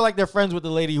talking to her like they're friends with the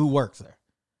lady who works there.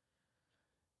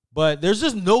 But there's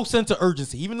just no sense of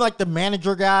urgency. Even like the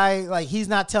manager guy, like he's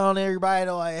not telling everybody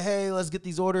to like, hey, let's get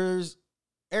these orders.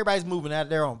 Everybody's moving at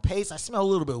their own pace. I smell a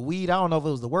little bit of weed. I don't know if it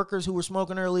was the workers who were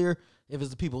smoking earlier, if it's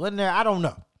the people in there. I don't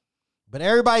know. But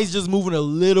everybody's just moving a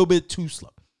little bit too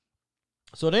slow.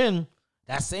 So then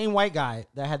that same white guy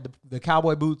that had the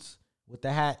cowboy boots with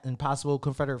the hat and possible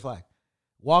Confederate flag.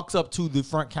 Walks up to the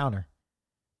front counter.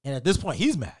 And at this point,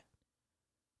 he's mad.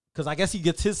 Because I guess he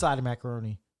gets his side of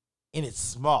macaroni. And it's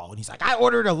small. And he's like, I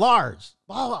ordered a large.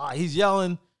 Blah, blah. He's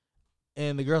yelling.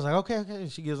 And the girl's like, okay.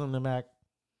 She gives him the mac.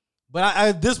 But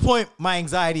at this point, my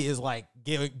anxiety is like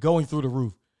going through the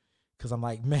roof. Because I'm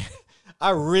like, man, I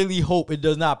really hope it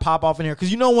does not pop off in here.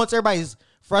 Because once everybody's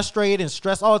frustrated and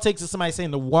stressed, all it takes is somebody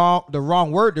saying the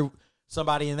wrong word to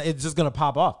somebody, and it's just going to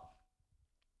pop off.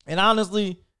 And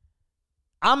honestly,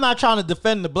 I'm not trying to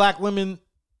defend the black women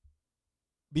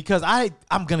because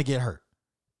I'm going to get hurt.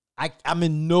 I'm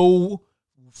in no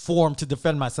form to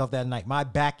defend myself that night. My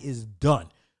back is done.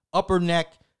 Upper neck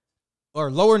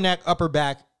or lower neck, upper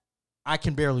back, I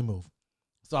can barely move.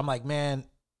 So I'm like, man,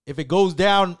 if it goes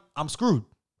down, I'm screwed.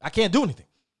 I can't do anything.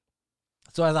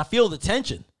 So as I feel the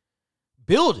tension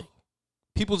building,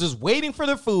 people just waiting for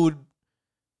their food.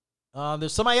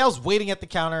 There's somebody else waiting at the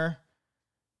counter.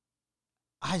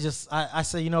 I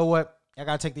say, you know what? I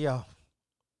got to take the L.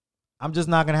 I'm just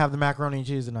not going to have the macaroni and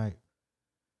cheese tonight.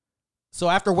 So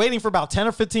after waiting for about 10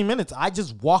 or 15 minutes, I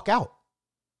just walk out.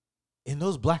 And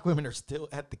those black women are still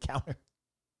at the counter.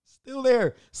 Still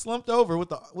there, slumped over with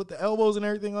the elbows and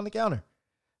everything on the counter.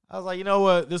 I was like, you know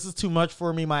what? This is too much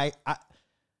for me.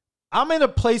 I'm in a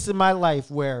place in my life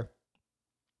where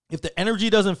if the energy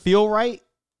doesn't feel right,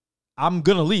 I'm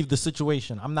going to leave the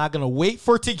situation. I'm not going to wait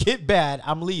for it to get bad.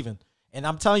 I'm leaving. And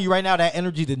I'm telling you right now, that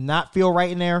energy did not feel right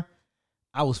in there.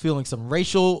 I was feeling some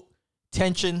racial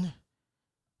tension.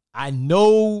 I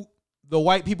know the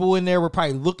white people in there were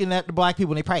probably looking at the black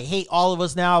people, and they probably hate all of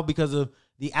us now because of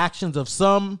the actions of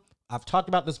some. I've talked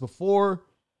about this before,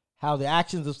 how the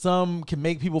actions of some can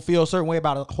make people feel a certain way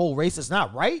about a whole race. It's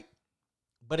not right,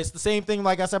 but it's the same thing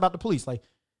like I said about the police. Like,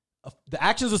 the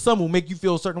actions of some will make you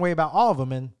feel a certain way about all of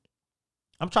them, and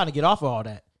I'm trying to get off of all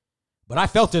that. But I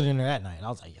felt it in there that night. I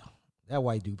was like, yo, that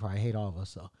white dude probably hate all of us.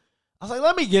 So I was like,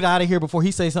 let me get out of here before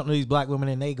he says something to these black women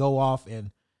and they go off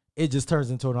and it just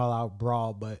turns into an all-out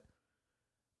brawl. But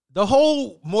the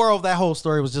whole moral of that whole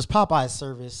story was just Popeye's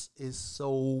service is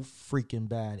so freaking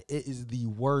bad. It is the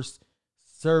worst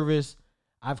service.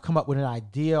 I've come up with an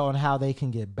idea on how they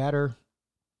can get better.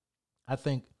 I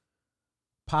think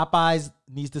Popeyes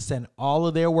needs to send all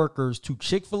of their workers to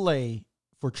Chick-fil-A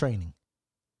for training.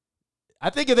 I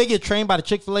think if they get trained by the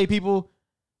Chick-fil-A people,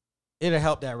 it'll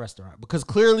help that restaurant. Because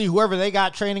clearly whoever they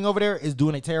got training over there is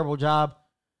doing a terrible job.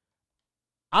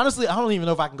 Honestly, I don't even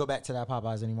know if I can go back to that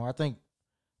Popeyes anymore. I think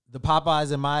the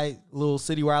Popeyes in my little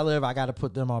city where I live, I got to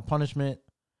put them on punishment.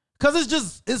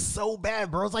 Because it's so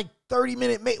bad, bro. It's like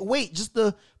 30-minute wait just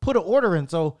to put an order in.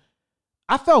 So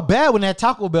I felt bad when that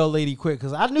Taco Bell lady quit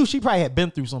because I knew she probably had been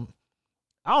through some.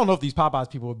 I don't know if these Popeyes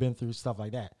people have been through stuff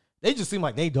like that. They just seem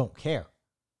like they don't care.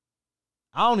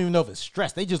 I don't even know if it's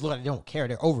stress. They just look like they don't care.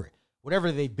 They're over it.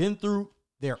 Whatever they've been through,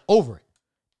 they're over it.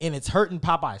 And it's hurting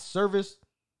Popeye's service.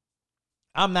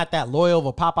 I'm not that loyal of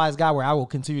a Popeyes guy where I will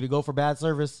continue to go for bad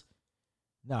service.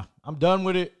 No, I'm done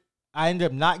with it. I ended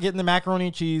up not getting the macaroni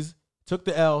and cheese. Took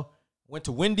the L. Went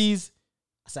to Wendy's.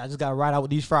 I said, I just got to ride out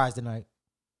with these fries tonight.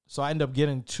 So I ended up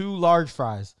getting 2 large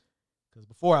fries. Because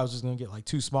before I was just going to get like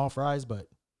 2 small fries. But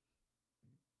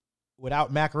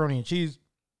without macaroni and cheese,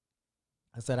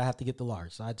 I said I have to get the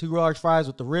large. So I had 2 large fries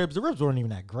with the ribs. The ribs weren't even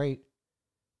that great.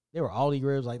 They were Aldi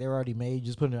ribs, like they were already made,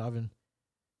 just put in the oven.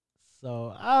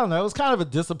 So I don't know. It was kind of a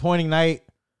disappointing night.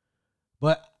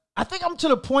 But I think I'm to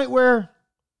the point where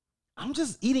I'm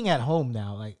just eating at home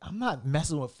now. Like, I'm not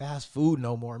messing with fast food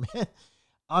no more, man.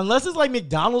 Unless it's like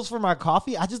McDonald's for my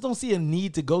coffee, I just don't see a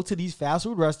need to go to these fast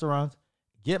food restaurants,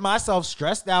 get myself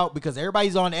stressed out because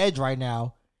everybody's on edge right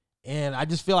now. And I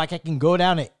just feel like I can go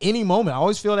down at any moment. I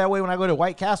always feel that way when I go to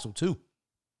White Castle too.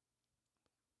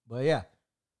 But yeah.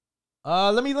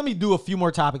 Let me do a few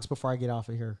more topics before I get off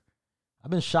of here. I've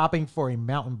been shopping for a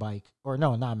mountain bike. Or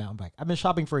no, not a mountain bike. I've been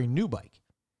shopping for a new bike.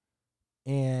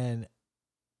 And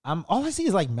all I see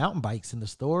is like mountain bikes in the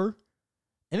store.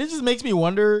 And it just makes me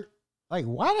wonder, like,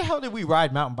 why the hell did we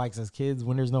ride mountain bikes as kids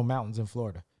when there's no mountains in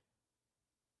Florida?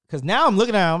 Because now I'm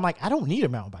looking at it, I'm like, I don't need a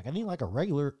mountain bike. I need like a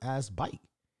regular ass bike.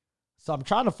 So I'm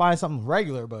trying to find something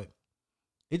regular, but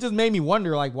it just made me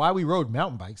wonder, like, why we rode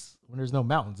mountain bikes when there's no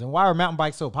mountains. And why are mountain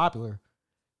bikes so popular?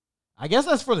 I guess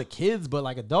that's for the kids, but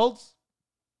like adults,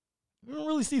 you don't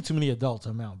really see too many adults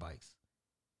on mountain bikes.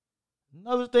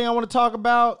 Another thing I want to talk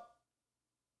about,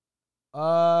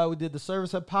 we did the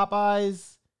service at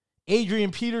Popeyes.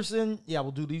 Adrian Peterson. Yeah,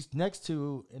 we'll do these next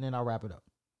 2, and then I'll wrap it up.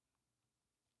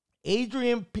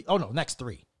 Next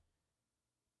 3.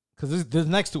 Because this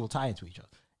next 2 will tie into each other.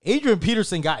 Adrian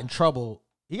Peterson got in trouble.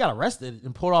 He got arrested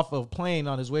and pulled off a plane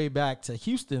on his way back to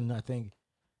Houston, I think,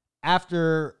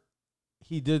 after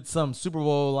he did some Super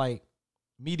Bowl like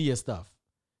media stuff.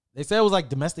 They said it was like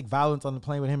domestic violence on the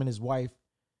plane with him and his wife.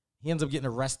 He ends up getting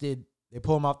arrested. They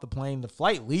pull him off the plane. The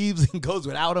flight leaves and goes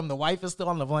without him. The wife is still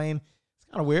on the plane. It's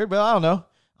kind of weird, but I don't know.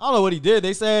 I don't know what he did.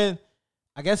 They said,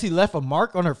 I guess he left a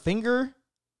mark on her finger.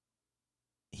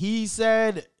 He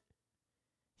said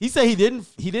he didn't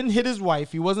hit his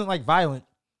wife. He wasn't like violent.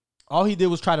 All he did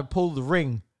was try to pull the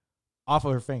ring off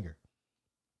of her finger.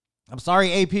 I'm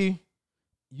sorry, AP.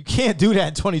 You can't do that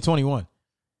in 2021.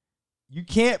 You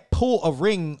can't pull a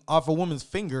ring off a woman's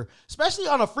finger, especially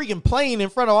on a freaking plane in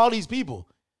front of all these people.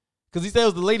 Because he said it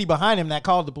was the lady behind him that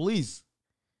called the police.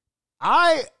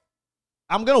 I'm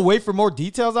going to wait for more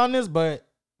details on this, but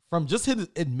from just his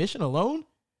admission alone,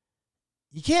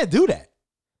 you can't do that.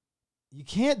 You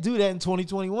can't do that in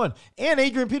 2021. And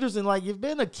Adrian Peterson, like, you've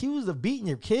been accused of beating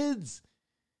your kids.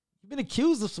 You've been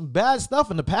accused of some bad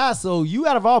stuff in the past. So you,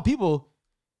 out of all people,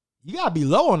 you got to be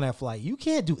low on that flight. You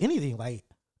can't do anything. Like,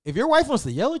 if your wife wants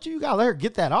to yell at you, you got to let her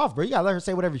get that off, bro. You got to let her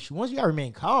say whatever she wants. You got to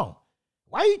remain calm.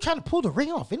 Why are you trying to pull the ring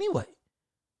off anyway?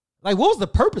 Like, what was the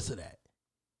purpose of that?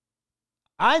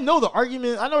 I know the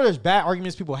argument. I know there's bad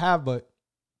arguments people have, but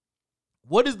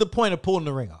what is the point of pulling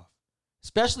the ring off?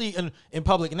 Especially in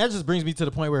public. And that just brings me to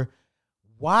the point where,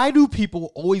 why do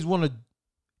people always want to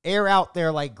air out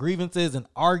their like grievances and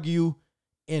argue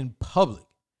in public?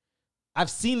 I've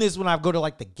seen this when I go to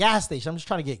like the gas station. I'm just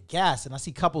trying to get gas and I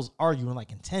see couples arguing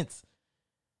like intense.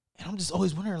 And I'm just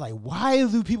always wondering, like, why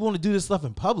do people want to do this stuff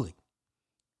in public?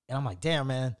 And I'm like, damn,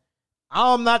 man,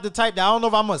 I'm not the type that I don't know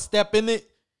if I'm going to step in it,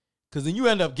 because then you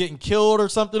end up getting killed or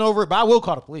something over it. But I will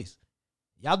call the police.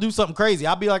 Y'all do something crazy,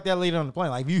 I'll be like that lady on the plane.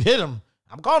 Like, if you hit him,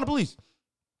 I'm calling the police.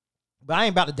 But I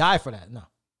ain't about to die for that, no.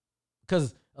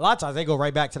 Because a lot of times they go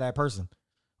right back to that person.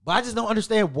 But I just don't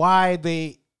understand why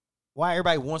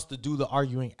everybody wants to do the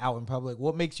arguing out in public.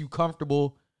 What makes you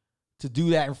comfortable to do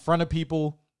that in front of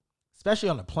people, especially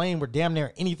on the plane where damn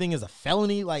near anything is a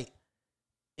felony? Like,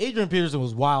 Adrian Peterson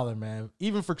was wilding, man,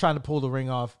 even for trying to pull the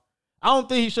ring off. I don't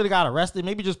think he should have got arrested.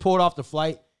 Maybe just pulled off the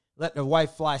flight, let the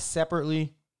wife fly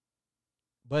separately.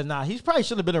 But nah, he probably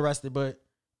shouldn't have been arrested. But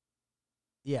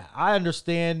yeah, I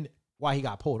understand why he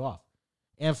got pulled off.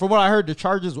 And from what I heard, the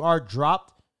charges are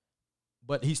dropped,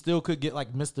 but he still could get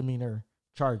like misdemeanor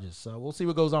charges. So we'll see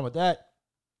what goes on with that.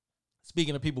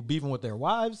 Speaking of people beefing with their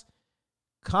wives,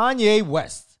 Kanye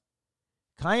West.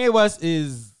 Kanye West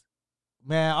is,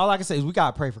 man, all I can say is we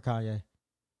got to pray for Kanye.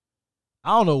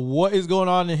 I don't know what is going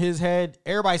on in his head.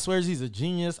 Everybody swears he's a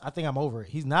genius. I think I'm over it.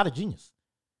 He's not a genius.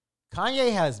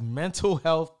 Kanye has mental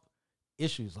health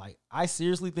issues. Like, I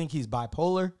seriously think he's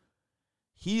bipolar.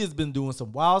 He has been doing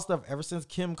some wild stuff ever since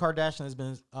Kim Kardashian has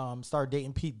been started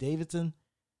dating Pete Davidson.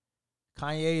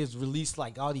 Kanye has released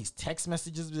like all these text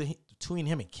messages between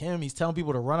him and Kim. He's telling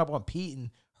people to run up on Pete and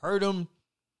hurt him.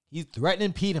 He's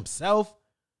threatening Pete himself.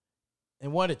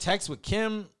 And one of the texts with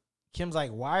Kim, Kim's like,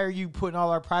 why are you putting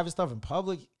all our private stuff in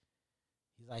public?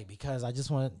 He's like, because I just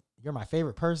want, you're my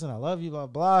favorite person. I love you, blah,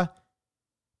 blah.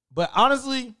 But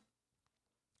honestly,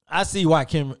 I see why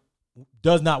Kim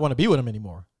does not want to be with him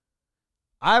anymore.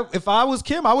 If I was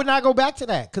Kim, I would not go back to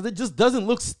that because it just doesn't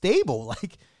look stable.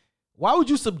 Like, why would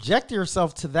you subject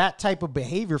yourself to that type of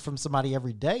behavior from somebody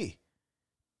every day?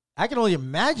 I can only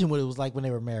imagine what it was like when they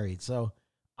were married. So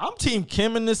I'm Team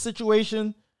Kim in this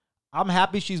situation. I'm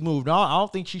happy she's moved on. I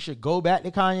don't think she should go back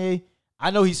to Kanye.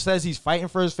 I know he says he's fighting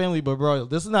for his family, but bro,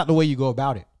 this is not the way you go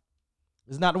about it.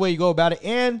 This is not the way you go about it.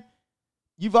 And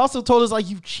you've also told us like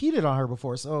you've cheated on her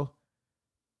before. So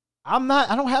I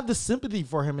don't have the sympathy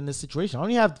for him in this situation. I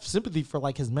only have sympathy for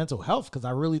like his mental health because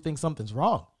I really think something's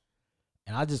wrong.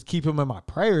 And I just keep him in my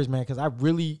prayers, man, because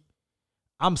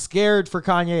I'm scared for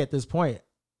Kanye at this point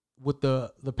with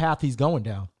the path he's going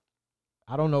down.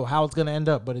 I don't know how it's going to end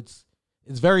up, but it's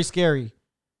very scary.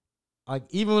 Like,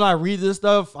 even when I read this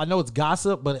stuff, I know it's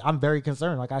gossip, but I'm very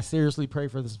concerned. Like, I seriously pray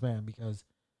for this man because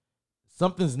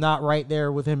something's not right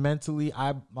there with him mentally.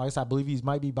 I believe he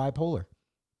might be bipolar.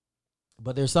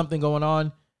 But there's something going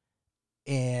on,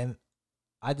 and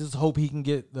I just hope he can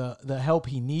get the help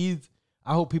he needs.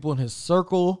 I hope people in his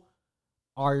circle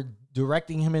are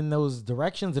directing him in those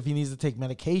directions. If he needs to take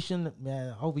medication, man,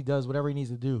 I hope he does whatever he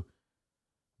needs to do.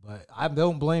 But I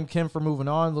don't blame Kim for moving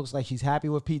on. Looks like she's happy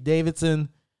with Pete Davidson.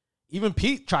 Even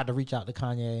Pete tried to reach out to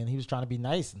Kanye, and he was trying to be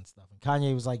nice and stuff. And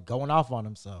Kanye was like going off on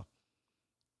him. So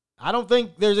I don't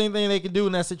think there's anything they can do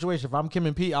in that situation. If I'm Kim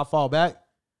and Pete, I'll fall back.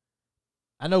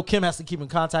 I know Kim has to keep in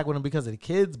contact with him because of the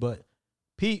kids, but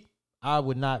Pete, I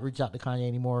would not reach out to Kanye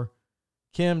anymore.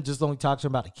 Kim just only talks to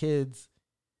him about the kids.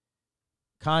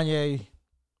 Kanye,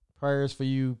 prayers for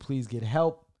you. Please get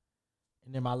help.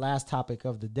 And then my last topic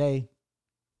of the day,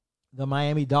 the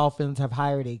Miami Dolphins have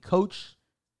hired a coach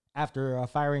after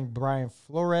firing Brian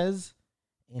Flores,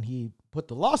 and he put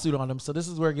the lawsuit on him. So this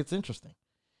is where it gets interesting.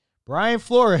 Brian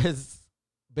Flores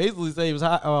basically said he was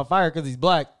fired because he's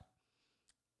black.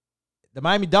 The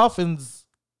Miami Dolphins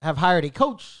have hired a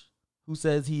coach who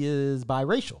says he is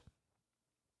biracial.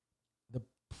 The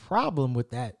problem with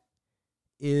that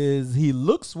is he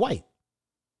looks white.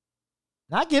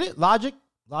 Now, I get it. Logic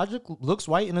looks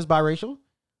white and is biracial.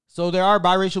 So there are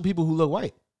biracial people who look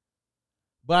white.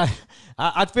 But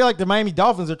I feel like the Miami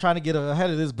Dolphins are trying to get ahead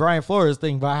of this Brian Flores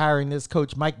thing by hiring this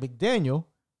coach, Mike McDaniel,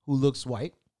 who looks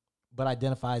white but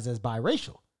identifies as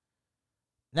biracial.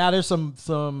 Now there's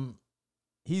some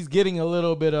he's getting a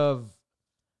little bit of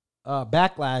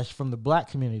backlash from the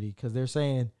black community because they're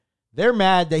saying they're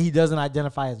mad that he doesn't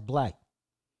identify as black.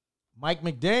 Mike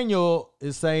McDaniel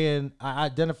is saying I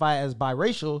identify as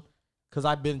biracial because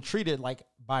I've been treated like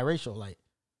biracial. Like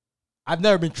I've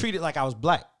never been treated like I was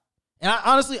black. And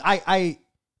I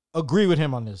agree with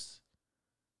him on this.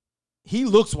 He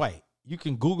looks white. You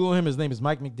can Google him. His name is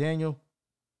Mike McDaniel.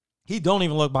 He don't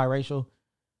even look biracial.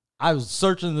 I was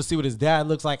searching to see what his dad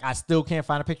looks like. I still can't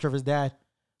find a picture of his dad.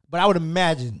 But I would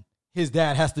imagine his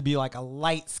dad has to be like a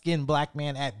light-skinned black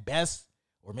man at best,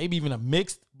 or maybe even a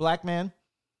mixed black man.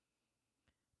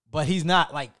 But he's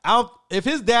not like, if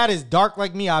his dad is dark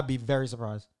like me, I'd be very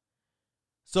surprised.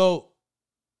 So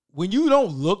when you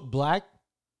don't look black,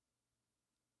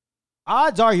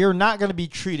 odds are you're not going to be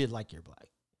treated like you're black.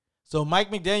 So Mike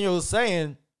McDaniel is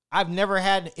saying, I've never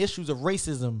had issues of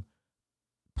racism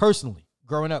personally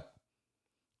growing up.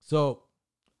 So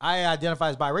I identify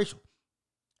as biracial.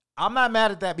 I'm not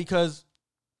mad at that because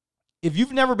if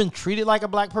you've never been treated like a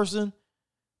black person,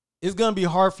 it's going to be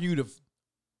hard for you to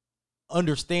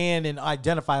understand and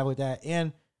identify with that.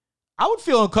 And I would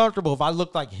feel uncomfortable if I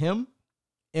looked like him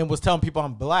and was telling people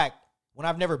I'm black when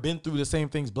I've never been through the same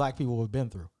things black people have been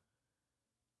through.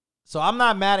 So I'm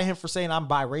not mad at him for saying I'm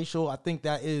biracial. I think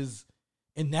that is,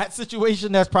 in that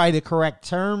situation, that's probably the correct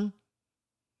term.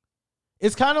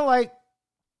 It's kind of like,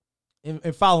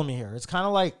 and follow me here, it's kind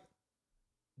of like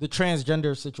the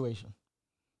transgender situation.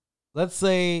 Let's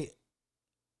say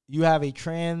you have a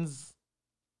trans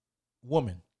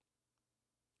woman.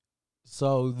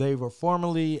 So they were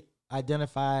formerly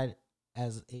identified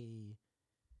as a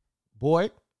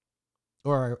boy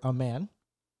or a man.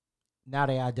 Now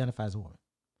they identify as a woman.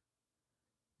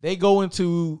 They go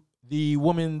into the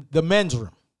men's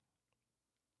room.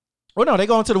 Oh, no, they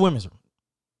go into the women's room.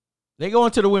 They go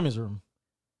into the women's room.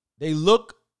 They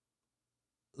look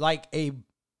like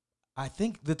I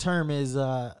think the term is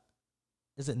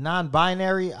it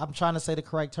non-binary? I'm trying to say the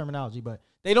correct terminology, but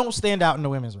they don't stand out in the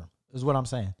women's room, is what I'm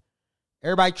saying.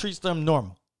 Everybody treats them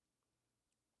normal.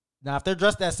 Now, if they're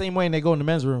dressed that same way and they go in the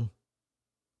men's room,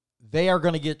 they are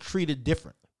going to get treated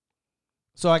different.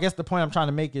 So I guess the point I'm trying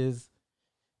to make is,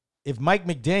 if Mike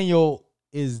McDaniel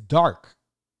is dark,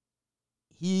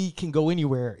 he can go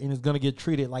anywhere and is going to get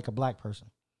treated like a black person.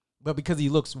 But because he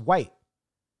looks white,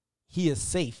 he is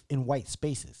safe in white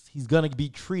spaces. He's going to be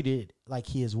treated like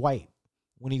he is white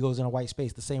when he goes in a white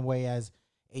space, the same way as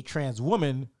a trans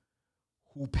woman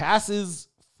who passes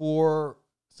for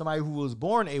somebody who was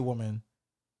born a woman,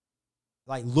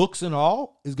 like looks and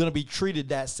all, is going to be treated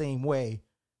that same way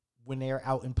when they're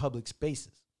out in public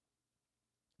spaces.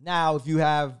 Now, if you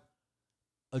have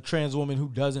a trans woman who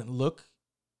doesn't look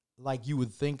like you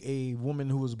would think a woman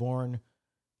who was born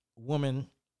woman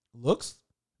looks,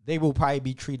 they will probably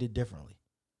be treated differently.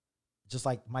 Just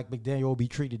like Mike McDaniel will be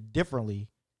treated differently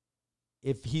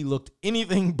if he looked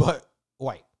anything but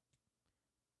white.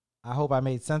 I hope I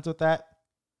made sense with that.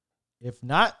 If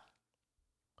not,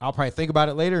 I'll probably think about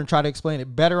it later and try to explain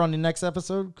it better on the next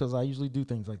episode, because I usually do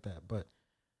things like that. But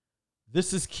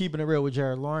this is Keeping It Real with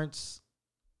Jared Lawrence.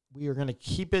 We are going to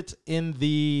keep it in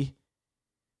the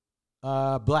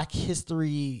Black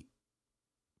History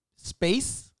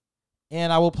space,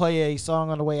 and I will play a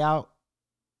song on the way out.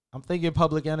 I'm thinking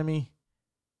Public Enemy.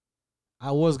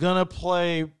 I was going to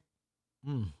play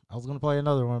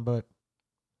another one, but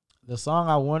the song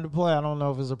I wanted to play, I don't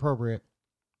know if it's appropriate.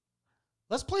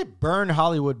 Let's play Burn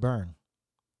Hollywood Burn.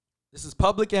 This is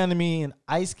Public Enemy and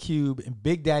Ice Cube and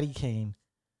Big Daddy Kane.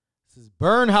 This is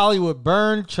Burn Hollywood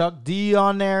Burn. Chuck D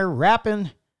on there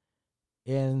rapping,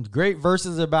 and great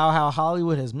verses about how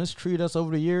Hollywood has mistreated us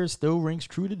over the years still rings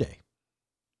true today.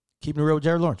 Keeping It Real with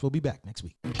Jared Lawrence. We'll be back next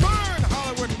week. Burn,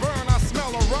 Hollywood, burn. I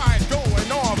smell a riot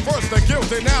going on. First they're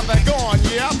guilty, now they're gone.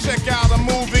 Yeah, I'll check out a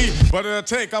movie, but it'll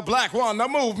take a black one to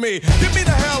move me. Get me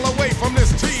the hell away from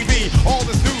this TV. me. All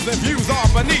this news and views are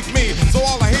beneath me. So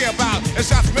all I hear about is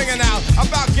shots ringing out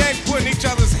about gangs putting each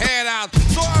other's head out.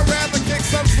 So I'd rather kick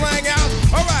some slang out.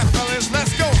 Alright fellas,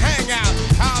 let's go hang out.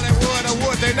 Hollywood or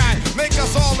would they not make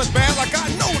us all look bad like I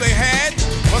know they had?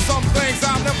 But some things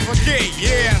I'll never forget,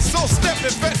 yeah. So step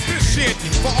and fetch this shit.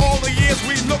 For all the years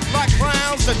we look like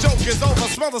clowns, the joke is over.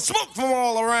 Smell the smoke from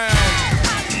all around.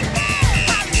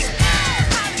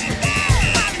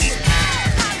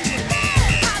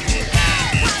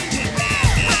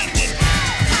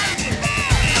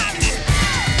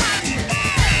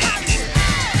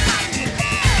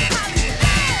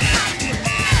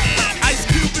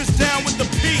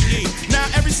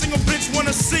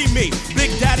 Wanna see me,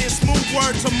 Big Daddy and smooth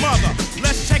word to mother.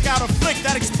 Let's check out a flick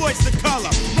that exploits the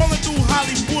color. Rolling through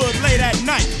Hollywood late at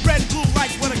night. Red and blue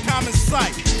lights with a common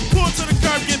sight. Pull to the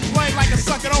curb, get played like a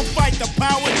sucker. Don't fight the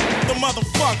power, the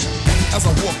motherfucker. As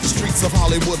I walk the streets of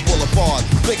Hollywood Boulevard,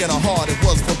 thinking how hard it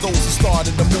was for those who starred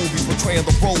in the movies, portraying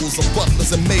the roles of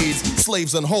butlers and maids,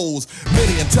 slaves and hoes.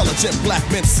 Many intelligent black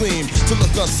men seem to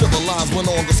look uncivilized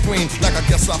when on the screen. Like I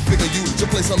guess I figure you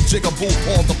should play some jigaboo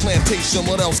on the plantation.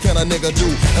 What else can a nigga do?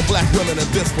 And black women in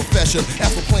this profession,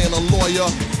 as for playing a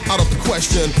lawyer, out of the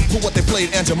question. For what they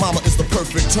played, Aunt Jemima is the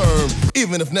perfect term,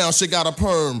 even if now she got a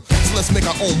perm. So let's make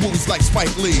our own movies like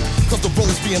Spike Lee, cause the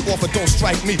roles being offered don't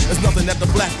strike me as nothing that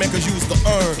the black man could use to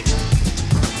earn.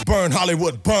 Burn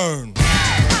Hollywood, burn.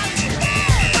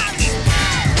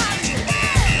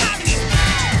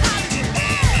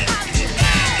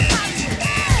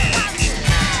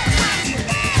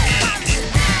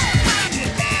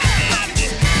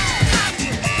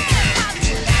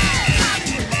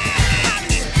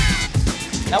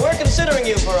 Now, we're considering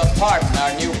you for a part in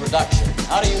our new production.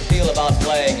 How do you feel about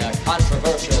playing a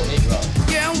controversial Negro?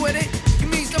 Yeah, I'm with it. You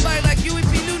mean somebody like Huey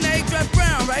P. Newton, A.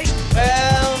 Brown, right?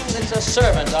 Well, it's a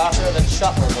servant, Arthur, that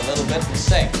shuffles a little bit and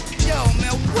sings. Yo,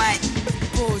 man, what?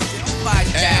 Bullshit.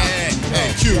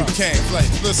 Hey, Q, can't play.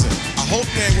 Listen, I hope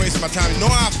you ain't wasting my time. You know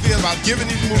how I feel about giving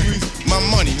these movies my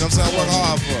money. You know what I'm saying? I work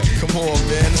hard for it. Come on,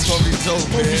 man. It's gonna be dope,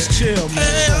 man. Movies chill, man.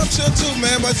 Hey, I'm chill too,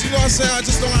 man. But you know what I'm saying? I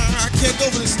just don't, I can't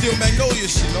go for the Steel Magnolia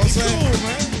shit. You know what I'm saying? Cool,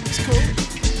 man. It's cool.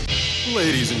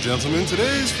 Ladies and gentlemen,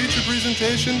 today's feature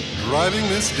presentation, Driving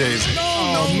Miss Daisy.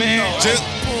 No, man. Just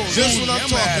what I'm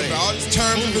talking about. All these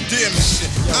terms of endearment shit.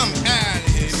 I'm out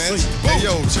of here, man. Hey,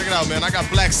 yo, check it out, man. I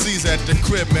got Black Caesar at the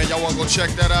crib, man. Y'all wanna go check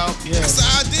that out? Yeah. That's the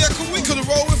idea. We could have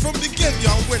rolled it from the beginning.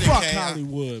 Y'all with it, Fuck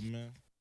Hollywood, man.